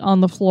see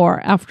on the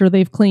floor after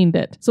they've cleaned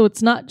it. So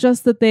it's not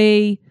just that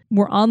they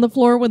were on the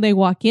floor when they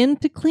walk in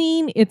to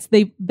clean, it's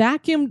they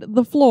vacuumed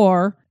the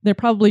floor. They're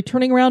probably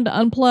turning around to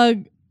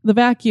unplug the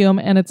vacuum,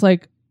 and it's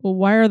like, well,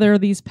 why are there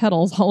these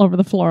petals all over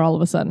the floor all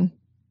of a sudden?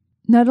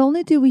 Not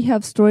only do we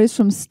have stories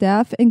from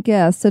staff and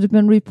guests that have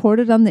been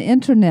reported on the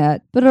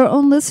internet, but our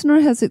own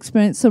listener has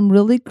experienced some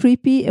really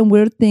creepy and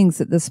weird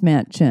things at this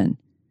mansion.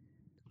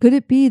 Could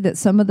it be that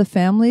some of the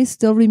family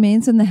still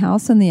remains in the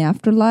house in the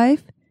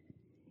afterlife?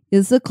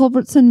 Is the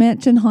Culbertson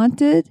Mansion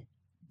haunted?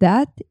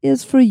 That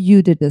is for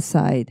you to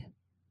decide.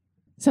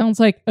 Sounds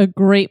like a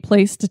great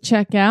place to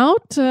check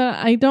out.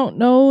 I don't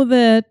know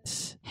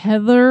that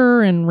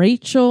Heather and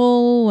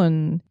Rachel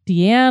and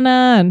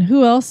Deanna and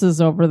who else is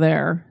over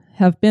there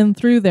have been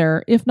through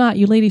there. If not,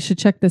 you ladies should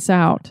check this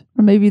out.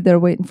 Or maybe they're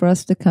waiting for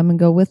us to come and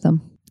go with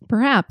them.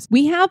 Perhaps.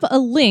 We have a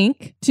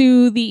link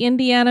to the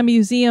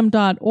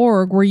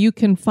indianamuseum.org where you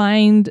can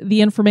find the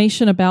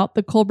information about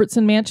the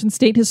Culbertson Mansion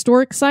State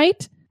Historic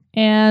Site.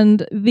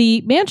 And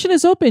the mansion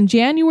is open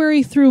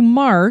January through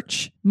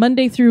March,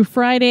 Monday through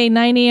Friday,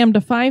 9 a.m.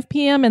 to 5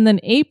 p.m. And then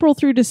April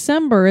through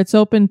December, it's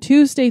open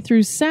Tuesday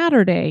through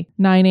Saturday,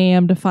 9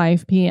 a.m. to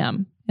 5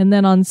 p.m. And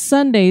then on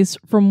Sundays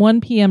from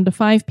 1 p.m. to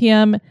 5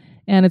 p.m.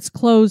 And it's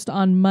closed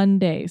on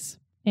Mondays.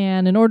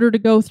 And in order to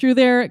go through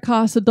there, it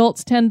costs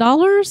adults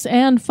 $10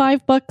 and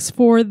 $5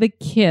 for the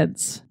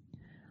kids.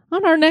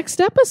 On our next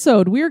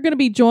episode, we are going to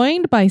be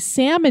joined by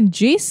Sam and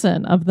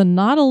Jason of the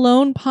Not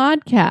Alone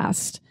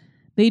podcast.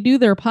 They do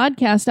their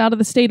podcast out of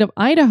the state of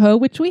Idaho,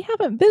 which we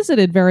haven't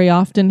visited very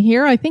often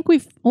here. I think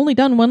we've only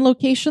done one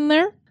location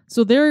there.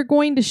 So they're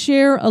going to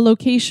share a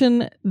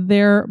location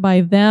there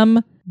by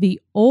them, the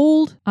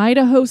Old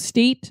Idaho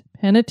State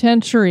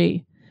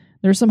Penitentiary.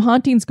 There's some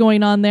hauntings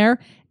going on there,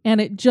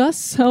 and it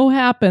just so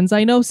happens,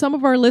 I know some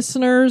of our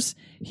listeners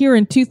here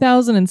in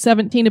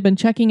 2017 have been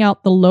checking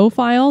out The Lowe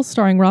Files,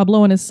 starring Rob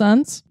Lowe and his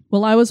sons.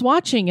 Well, I was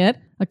watching it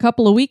a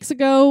couple of weeks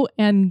ago,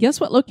 and guess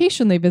what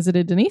location they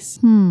visited, Denise?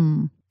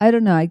 I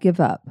don't know. I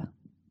give up.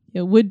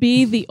 It would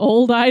be the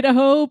Old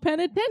Idaho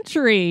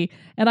Penitentiary.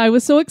 And I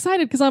was so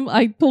excited because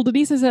I told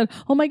Denise, I said,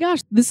 oh my gosh,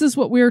 this is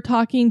what we were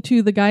talking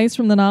to the guys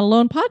from the Not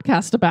Alone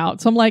podcast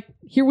about. So I'm like,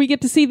 here we get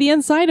to see the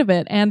inside of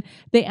it. And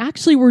they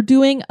actually were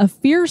doing a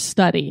fear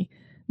study,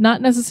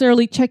 not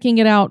necessarily checking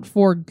it out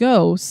for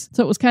ghosts.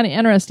 So it was kind of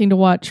interesting to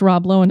watch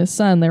Rob Lowe and his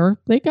son.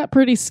 They got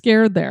pretty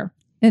scared there.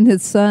 And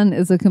his son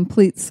is a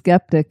complete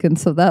skeptic. And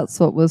so that's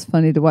what was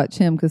funny to watch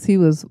him because he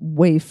was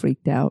way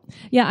freaked out.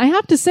 Yeah, I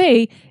have to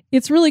say,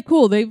 it's really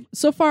cool. They've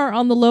so far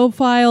on the Lowe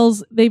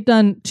Files, they've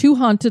done 2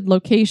 haunted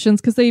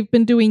locations because they've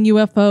been doing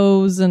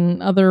UFOs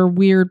and other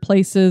weird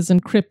places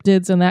and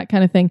cryptids and that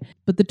kind of thing.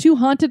 But the 2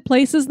 haunted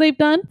places they've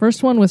done,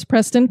 first one was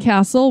Preston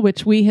Castle,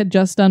 which we had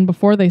just done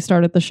before they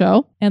started the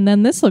show. And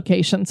then this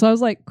location. So I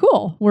was like,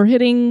 cool.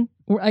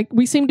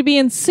 We seem to be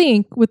in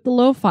sync with the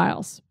Lowe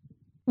Files.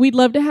 We'd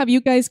love to have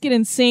you guys get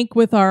in sync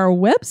with our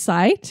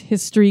website,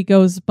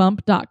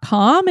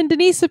 historygoesbump.com. And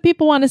Denise, if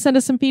people want to send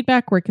us some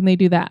feedback, where can they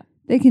do that?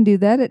 They can do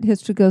that at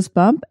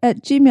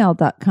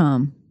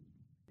historygoesbump@gmail.com.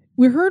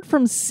 We heard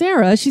from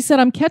Sarah. She said,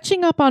 I'm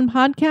catching up on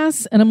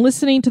podcasts and I'm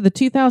listening to the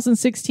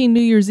 2016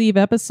 New Year's Eve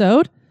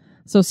episode.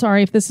 So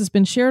sorry if this has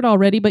been shared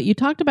already, but you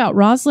talked about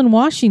Roslyn,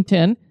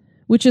 Washington,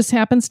 which just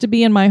happens to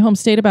be in my home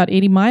state about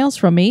 80 miles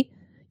from me.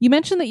 You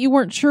mentioned that you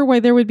weren't sure why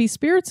there would be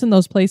spirits in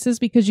those places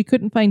because you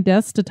couldn't find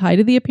deaths to tie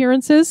to the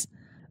appearances.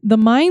 The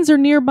mines are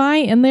nearby,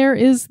 and there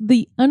is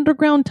the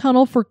underground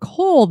tunnel for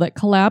coal that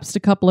collapsed a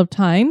couple of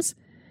times.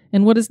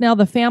 And what is now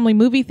the family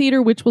movie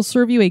theater, which will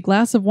serve you a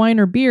glass of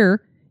wine or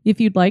beer if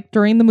you'd like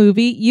during the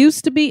movie,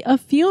 used to be a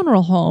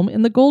funeral home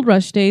in the gold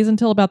rush days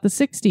until about the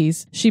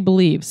 60s, she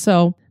believes.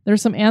 So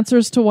there's some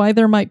answers to why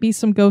there might be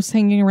some ghosts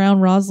hanging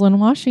around Roslyn,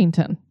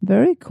 Washington.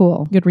 Very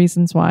cool. Good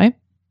reasons why.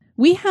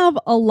 We have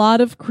a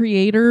lot of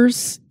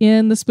creators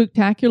in the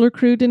Spooktacular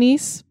crew,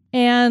 Denise,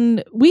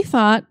 and we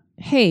thought,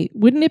 hey,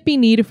 wouldn't it be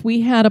neat if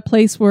we had a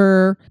place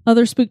where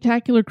other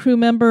Spooktacular crew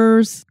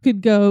members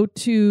could go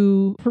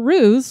to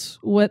peruse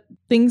what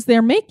things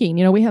they're making?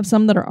 You know, we have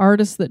some that are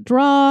artists that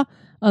draw,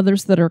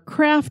 others that are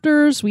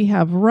crafters, we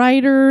have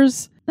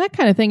writers, that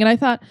kind of thing. And I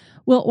thought,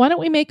 well, why don't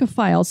we make a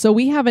file? So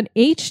we have an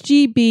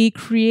HGB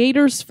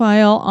creators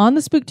file on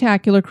the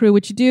Spooktacular crew.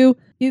 What you do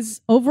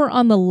is over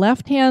on the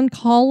left-hand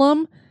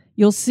column,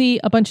 you'll see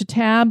a bunch of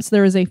tabs.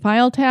 There is a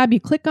file tab. You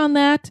click on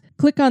that.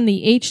 Click on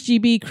the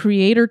HGB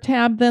creator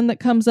tab then that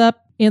comes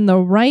up. In the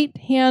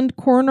right-hand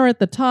corner at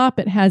the top,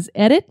 it has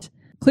edit.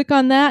 Click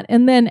on that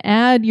and then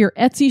add your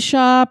Etsy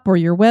shop or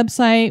your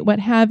website, what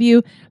have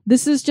you.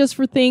 This is just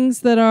for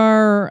things that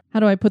are, how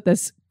do I put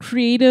this?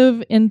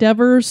 Creative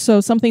endeavors.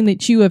 So something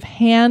that you have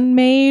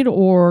handmade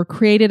or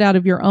created out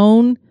of your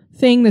own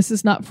thing. This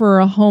is not for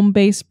a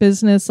home-based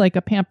business like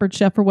a Pampered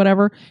Chef or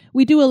whatever.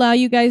 We do allow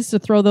you guys to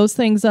throw those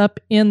things up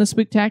in the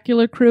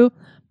Spooktacular crew,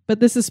 but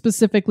this is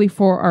specifically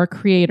for our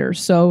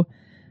creators. So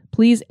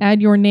please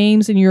add your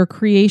names and your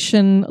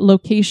creation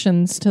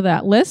locations to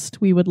that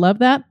list. We would love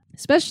that,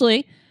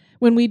 especially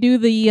when we do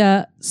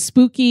the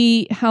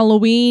spooky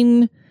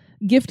Halloween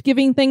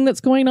gift-giving thing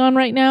that's going on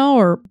right now,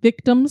 or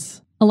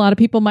victims. A lot of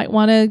people might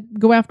want to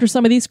go after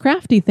some of these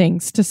crafty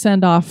things to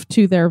send off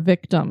to their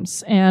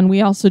victims. And we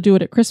also do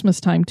it at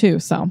Christmas time too.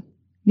 So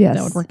Yes.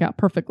 that would work out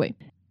perfectly.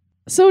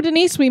 So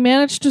Denise, we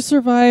managed to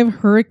survive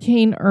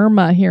Hurricane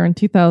Irma here in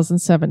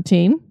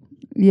 2017.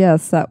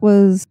 Yes, that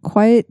was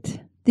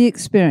quite the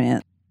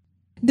experience.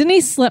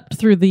 Denise slept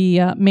through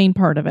the main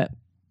part of it.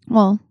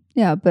 Well,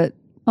 yeah, but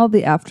all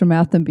the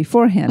aftermath and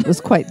beforehand was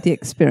quite the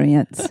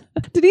experience.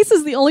 Denise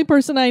is the only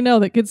person I know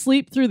that could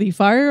sleep through the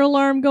fire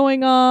alarm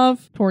going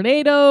off,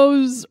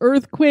 tornadoes,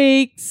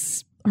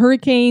 earthquakes,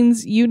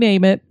 hurricanes, you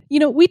name it. You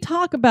know, we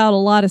talk about a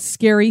lot of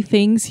scary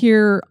things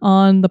here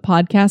on the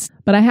podcast,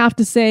 but I have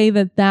to say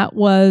that that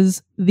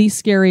was the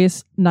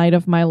scariest night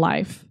of my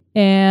life.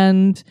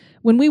 And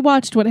when we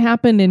watched what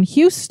happened in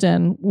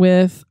Houston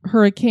with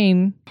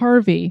Hurricane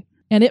Harvey,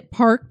 and it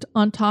parked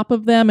on top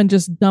of them and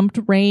just dumped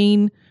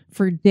rain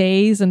for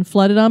days and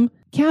flooded them,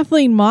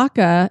 Kathleen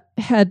Maka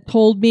had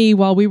told me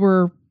while we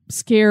were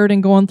scared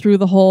and going through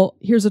the whole,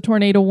 here's a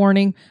tornado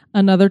warning,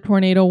 another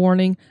tornado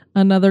warning,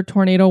 another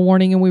tornado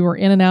warning, and we were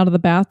in and out of the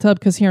bathtub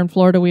because here in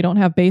Florida we don't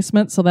have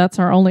basements, so that's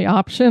our only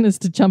option is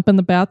to jump in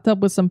the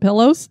bathtub with some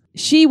pillows.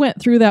 She went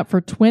through that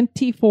for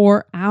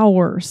 24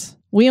 hours.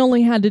 We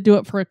only had to do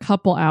it for a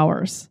couple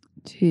hours.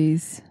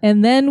 Jeez.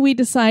 And then we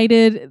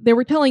decided, they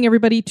were telling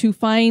everybody to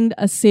find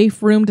a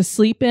safe room to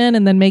sleep in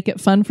and then make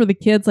it fun for the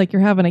kids like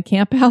you're having a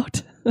camp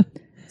out.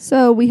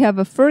 So we have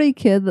a furry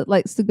kid that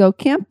likes to go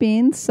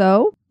camping,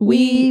 so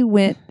we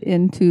went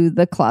into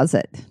the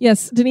closet.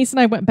 Yes, Denise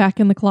and I went back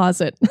in the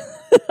closet.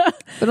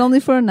 But only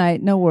for a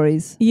night, no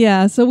worries.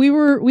 Yeah, so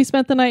we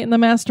spent the night in the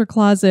master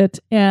closet,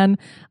 and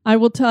I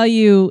will tell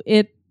you,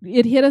 it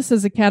hit us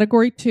as a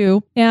category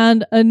 2.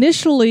 And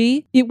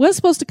initially, it was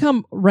supposed to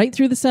come right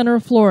through the center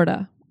of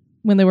Florida.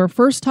 When they were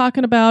first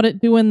talking about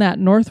it, doing that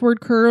northward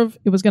curve,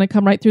 it was going to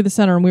come right through the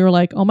center. And we were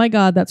like, oh my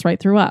God, that's right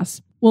through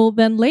us. Well,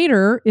 then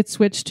later it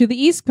switched to the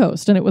East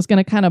Coast and it was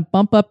going to kind of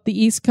bump up the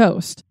East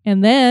Coast.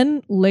 And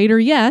then later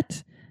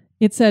yet,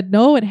 it said,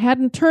 no, it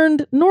hadn't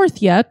turned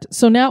north yet.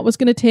 So now it was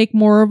going to take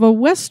more of a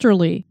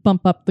westerly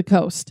bump up the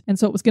coast. And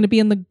so it was going to be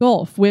in the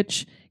Gulf,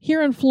 which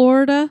here in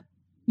Florida,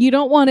 you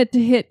don't want it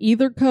to hit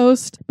either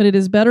coast, but it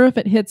is better if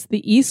it hits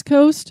the East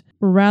Coast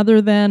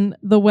rather than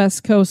the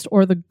West Coast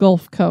or the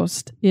Gulf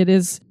Coast.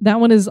 That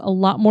one is a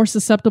lot more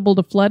susceptible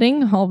to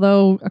flooding,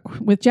 although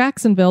with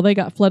Jacksonville, they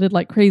got flooded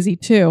like crazy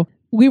too.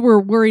 We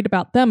were worried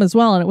about them as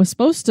well, and it was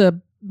supposed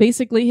to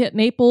basically hit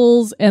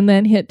Naples and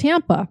then hit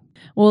Tampa.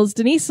 Well, as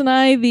Denise and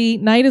I, the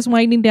night is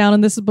winding down,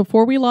 and this is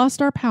before we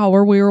lost our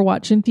power. We were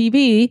watching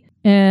TV,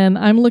 and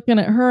I'm looking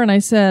at her, and I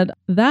said,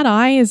 that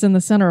eye is in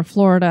the center of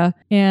Florida,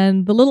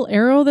 and the little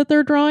arrow that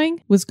they're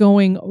drawing was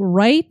going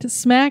right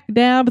smack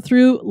dab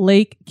through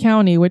Lake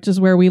County, which is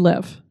where we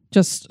live,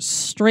 just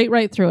straight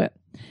right through it.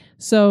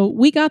 So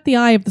we got the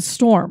eye of the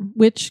storm,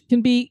 which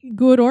can be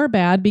good or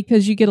bad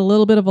because you get a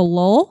little bit of a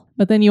lull,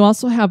 but then you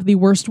also have the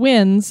worst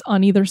winds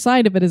on either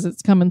side of it as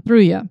it's coming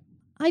through you.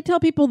 I tell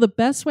people the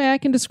best way I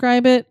can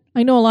describe it,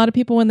 I know a lot of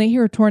people when they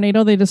hear a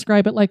tornado, they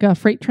describe it like a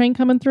freight train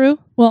coming through.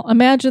 Well,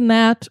 imagine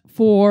that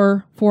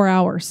for 4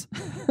 hours.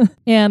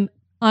 And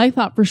I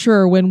thought for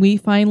sure when we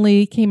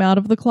finally came out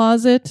of the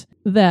closet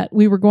that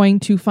we were going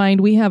to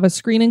find, we have a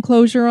screen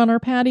enclosure on our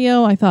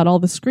patio. I thought all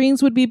the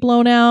screens would be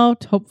blown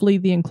out. Hopefully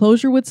the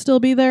enclosure would still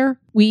be there.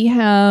 We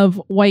have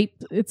white,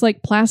 it's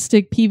like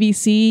plastic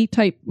PVC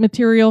type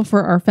material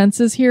for our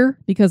fences here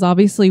because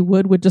obviously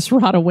wood would just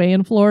rot away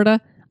in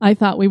Florida. I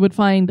thought we would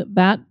find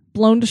that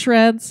blown to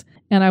shreds,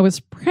 and I was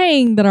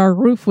praying that our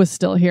roof was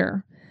still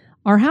here.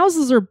 Our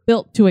houses are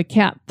built to a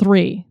Cat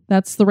 3.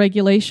 That's the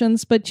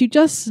regulations, but you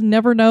just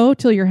never know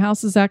till your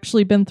house has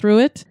actually been through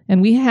it.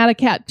 And we had a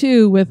Cat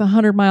 2 with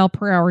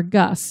 100-mile-per-hour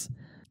gusts.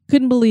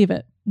 Couldn't believe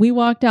it. We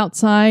walked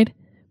outside.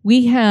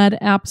 We had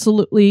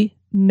absolutely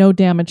no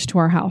damage to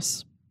our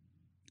house.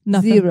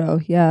 Nothing. Zero.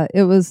 Yeah,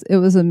 it was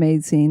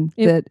amazing.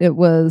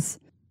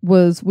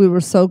 We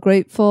were so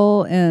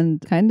grateful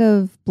and kind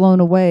of blown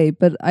away.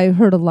 But I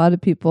heard a lot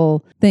of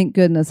people, thank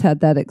goodness,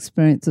 had that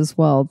experience as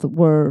well,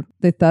 where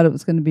they thought it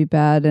was going to be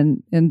bad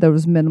and there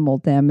was minimal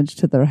damage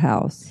to their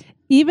house.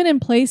 Even in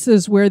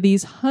places where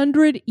these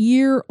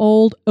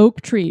 100-year-old oak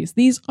trees,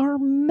 these are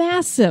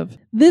massive.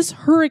 This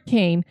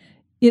hurricane,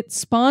 it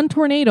spawned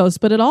tornadoes,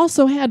 but it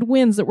also had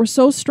winds that were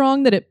so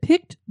strong that it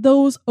picked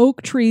those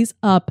oak trees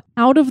up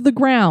out of the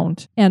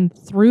ground and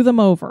threw them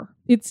over.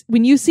 It's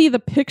when you see the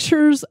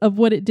pictures of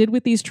what it did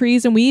with these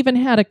trees, and we even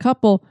had a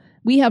couple,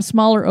 we have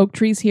smaller oak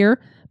trees here,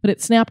 but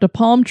it snapped a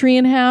palm tree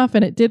in half,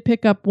 and it did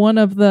pick up one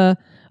of the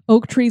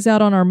oak trees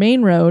out on our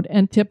main road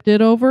and tipped it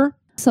over.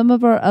 Some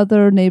of our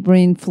other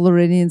neighboring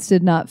Floridians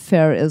did not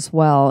fare as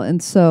well.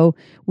 And so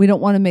we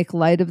don't want to make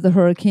light of the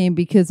hurricane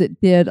because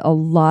it did a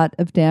lot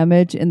of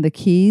damage in the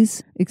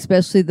Keys,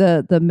 especially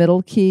the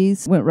middle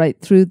Keys. Went right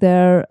through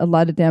there. A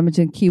lot of damage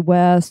in Key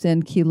West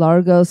and Key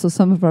Largo. So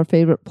some of our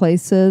favorite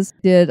places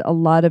did a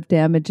lot of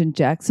damage in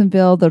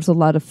Jacksonville. There's a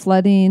lot of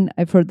flooding.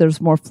 I've heard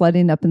there's more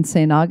flooding up in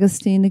St.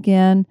 Augustine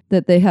again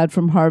that they had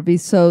from Harvey.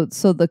 So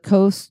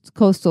the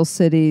coastal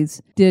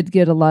cities did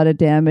get a lot of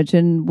damage,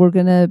 and we're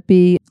going to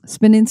be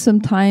spending some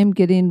time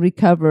getting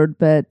recovered,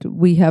 but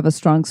we have a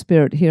strong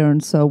spirit here,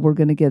 and so we're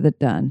going to get it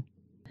done.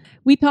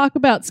 We talk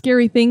about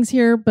scary things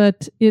here,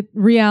 but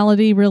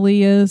reality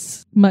really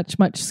is much,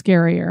 much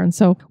scarier. And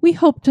so we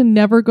hope to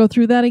never go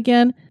through that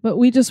again, but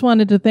we just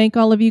wanted to thank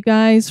all of you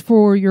guys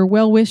for your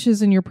well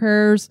wishes and your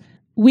prayers.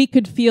 We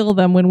could feel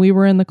them when we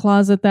were in the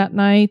closet that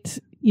night.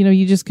 You know,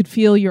 you just could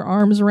feel your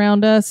arms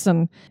around us,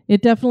 and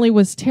it definitely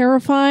was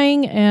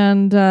terrifying.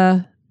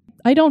 And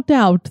I don't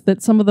doubt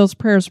that some of those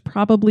prayers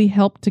probably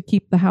helped to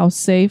keep the house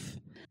safe.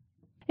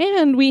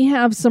 And we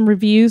have some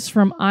reviews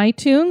from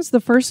iTunes.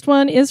 The first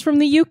one is from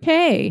the UK.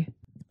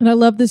 And I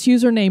love this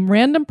username,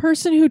 random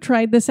person who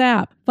tried this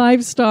app.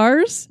 5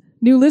 stars.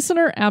 New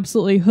listener,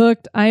 absolutely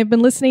hooked. I have been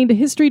listening to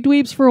History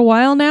Dweebs for a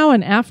while now,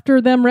 and after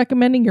them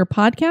recommending your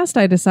podcast,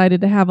 I decided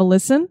to have a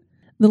listen.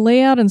 The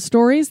layout and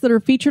stories that are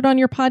featured on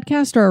your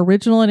podcast are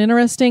original and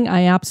interesting.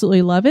 I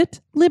absolutely love it.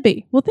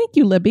 Libby. Well, thank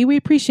you, Libby. We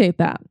appreciate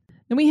that.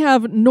 And we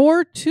have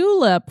Nor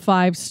Tulip,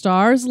 5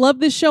 stars. Love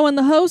this show and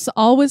the hosts.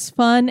 Always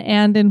fun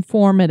and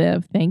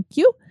informative. Thank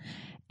you.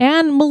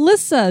 And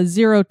Melissa,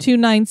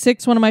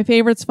 0296, one of my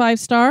favorites, 5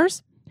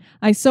 stars.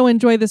 I so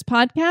enjoy this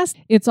podcast.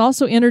 It's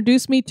also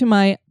introduced me to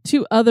my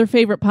 2 other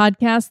favorite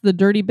podcasts, The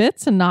Dirty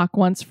Bits and Knock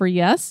Once for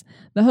Yes.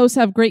 The hosts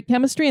have great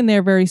chemistry and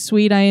they're very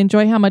sweet. I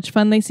enjoy how much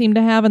fun they seem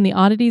to have, and the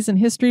oddities and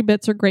history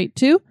bits are great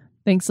too.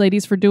 Thanks,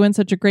 ladies, for doing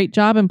such a great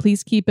job, and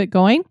please keep it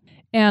going.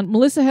 And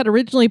Melissa had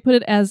originally put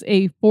it as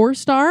a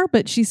 4-star,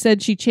 but she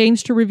said she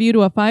changed her review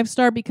to a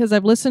 5-star because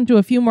I've listened to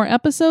a few more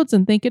episodes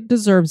and think it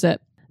deserves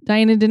it.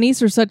 Diane and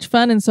Denise are such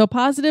fun and so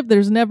positive.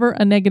 There's never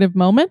a negative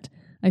moment.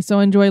 I so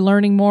enjoy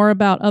learning more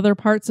about other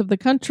parts of the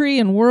country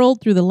and world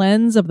through the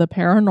lens of the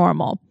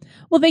paranormal.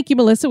 Well, thank you,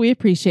 Melissa. We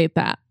appreciate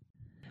that.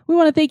 We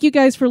want to thank you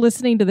guys for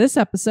listening to this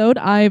episode.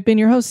 I've been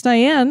your host,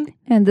 Diane.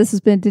 And this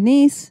has been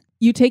Denise.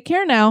 You take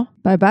care now.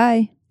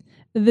 Bye-bye.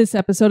 This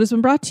episode has been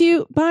brought to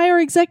you by our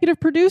executive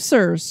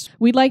producers.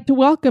 We'd like to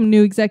welcome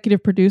new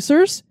executive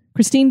producers,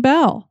 Christine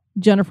Bell,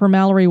 Jennifer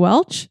Mallory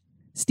Welch,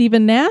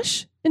 Stephen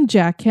Nash, and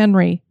Jack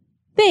Henry.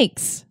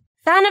 Thanks.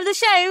 Fan of the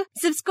show?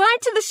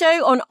 Subscribe to the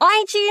show on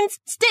iTunes,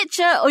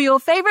 Stitcher, or your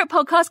favorite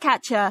podcast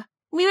catcher.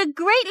 We would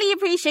greatly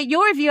appreciate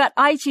your review at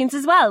iTunes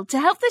as well to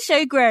help the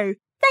show grow.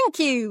 Thank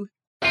you.